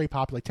usually very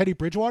popular. Like Teddy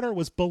Bridgewater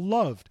was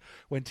beloved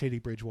when Teddy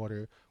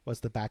Bridgewater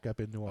was the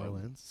backup in New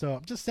Orleans. So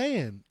I'm just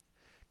saying,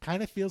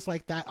 kind of feels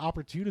like that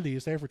opportunity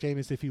is there for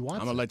Jameis if he wants.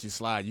 I'm going to let you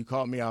slide. You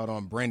called me out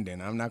on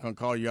Brendan. I'm not going to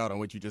call you out on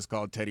what you just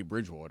called Teddy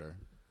Bridgewater.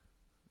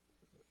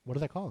 What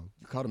did I call him?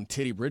 You called him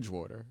Teddy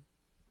Bridgewater.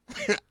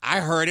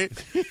 I heard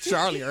it.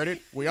 Charlie heard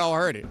it. We all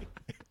heard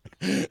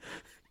it.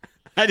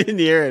 I didn't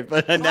hear it,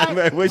 but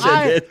I wish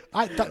I did.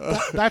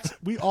 That's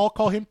we all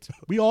call him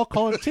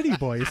Titty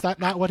Boy. Is that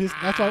not what his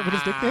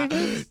nickname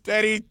is?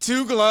 Teddy,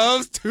 2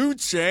 gloves, 2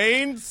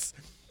 chains.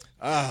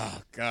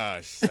 Oh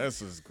gosh,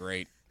 this was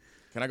great.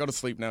 Can I go to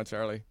sleep now,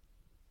 Charlie?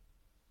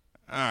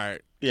 All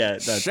right. Yeah.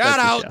 Shout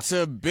out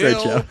to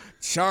Bill,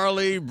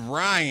 Charlie,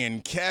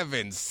 Brian,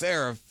 Kevin,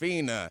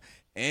 Serafina,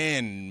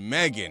 and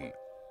Megan.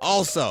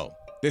 Also,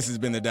 this has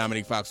been the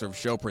Dominique Foxworth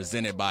Show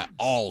presented by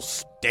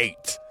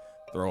Allstate.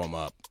 Throw them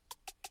up.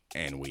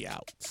 And we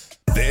out.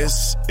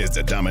 This is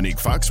the Dominique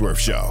Foxworth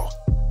Show.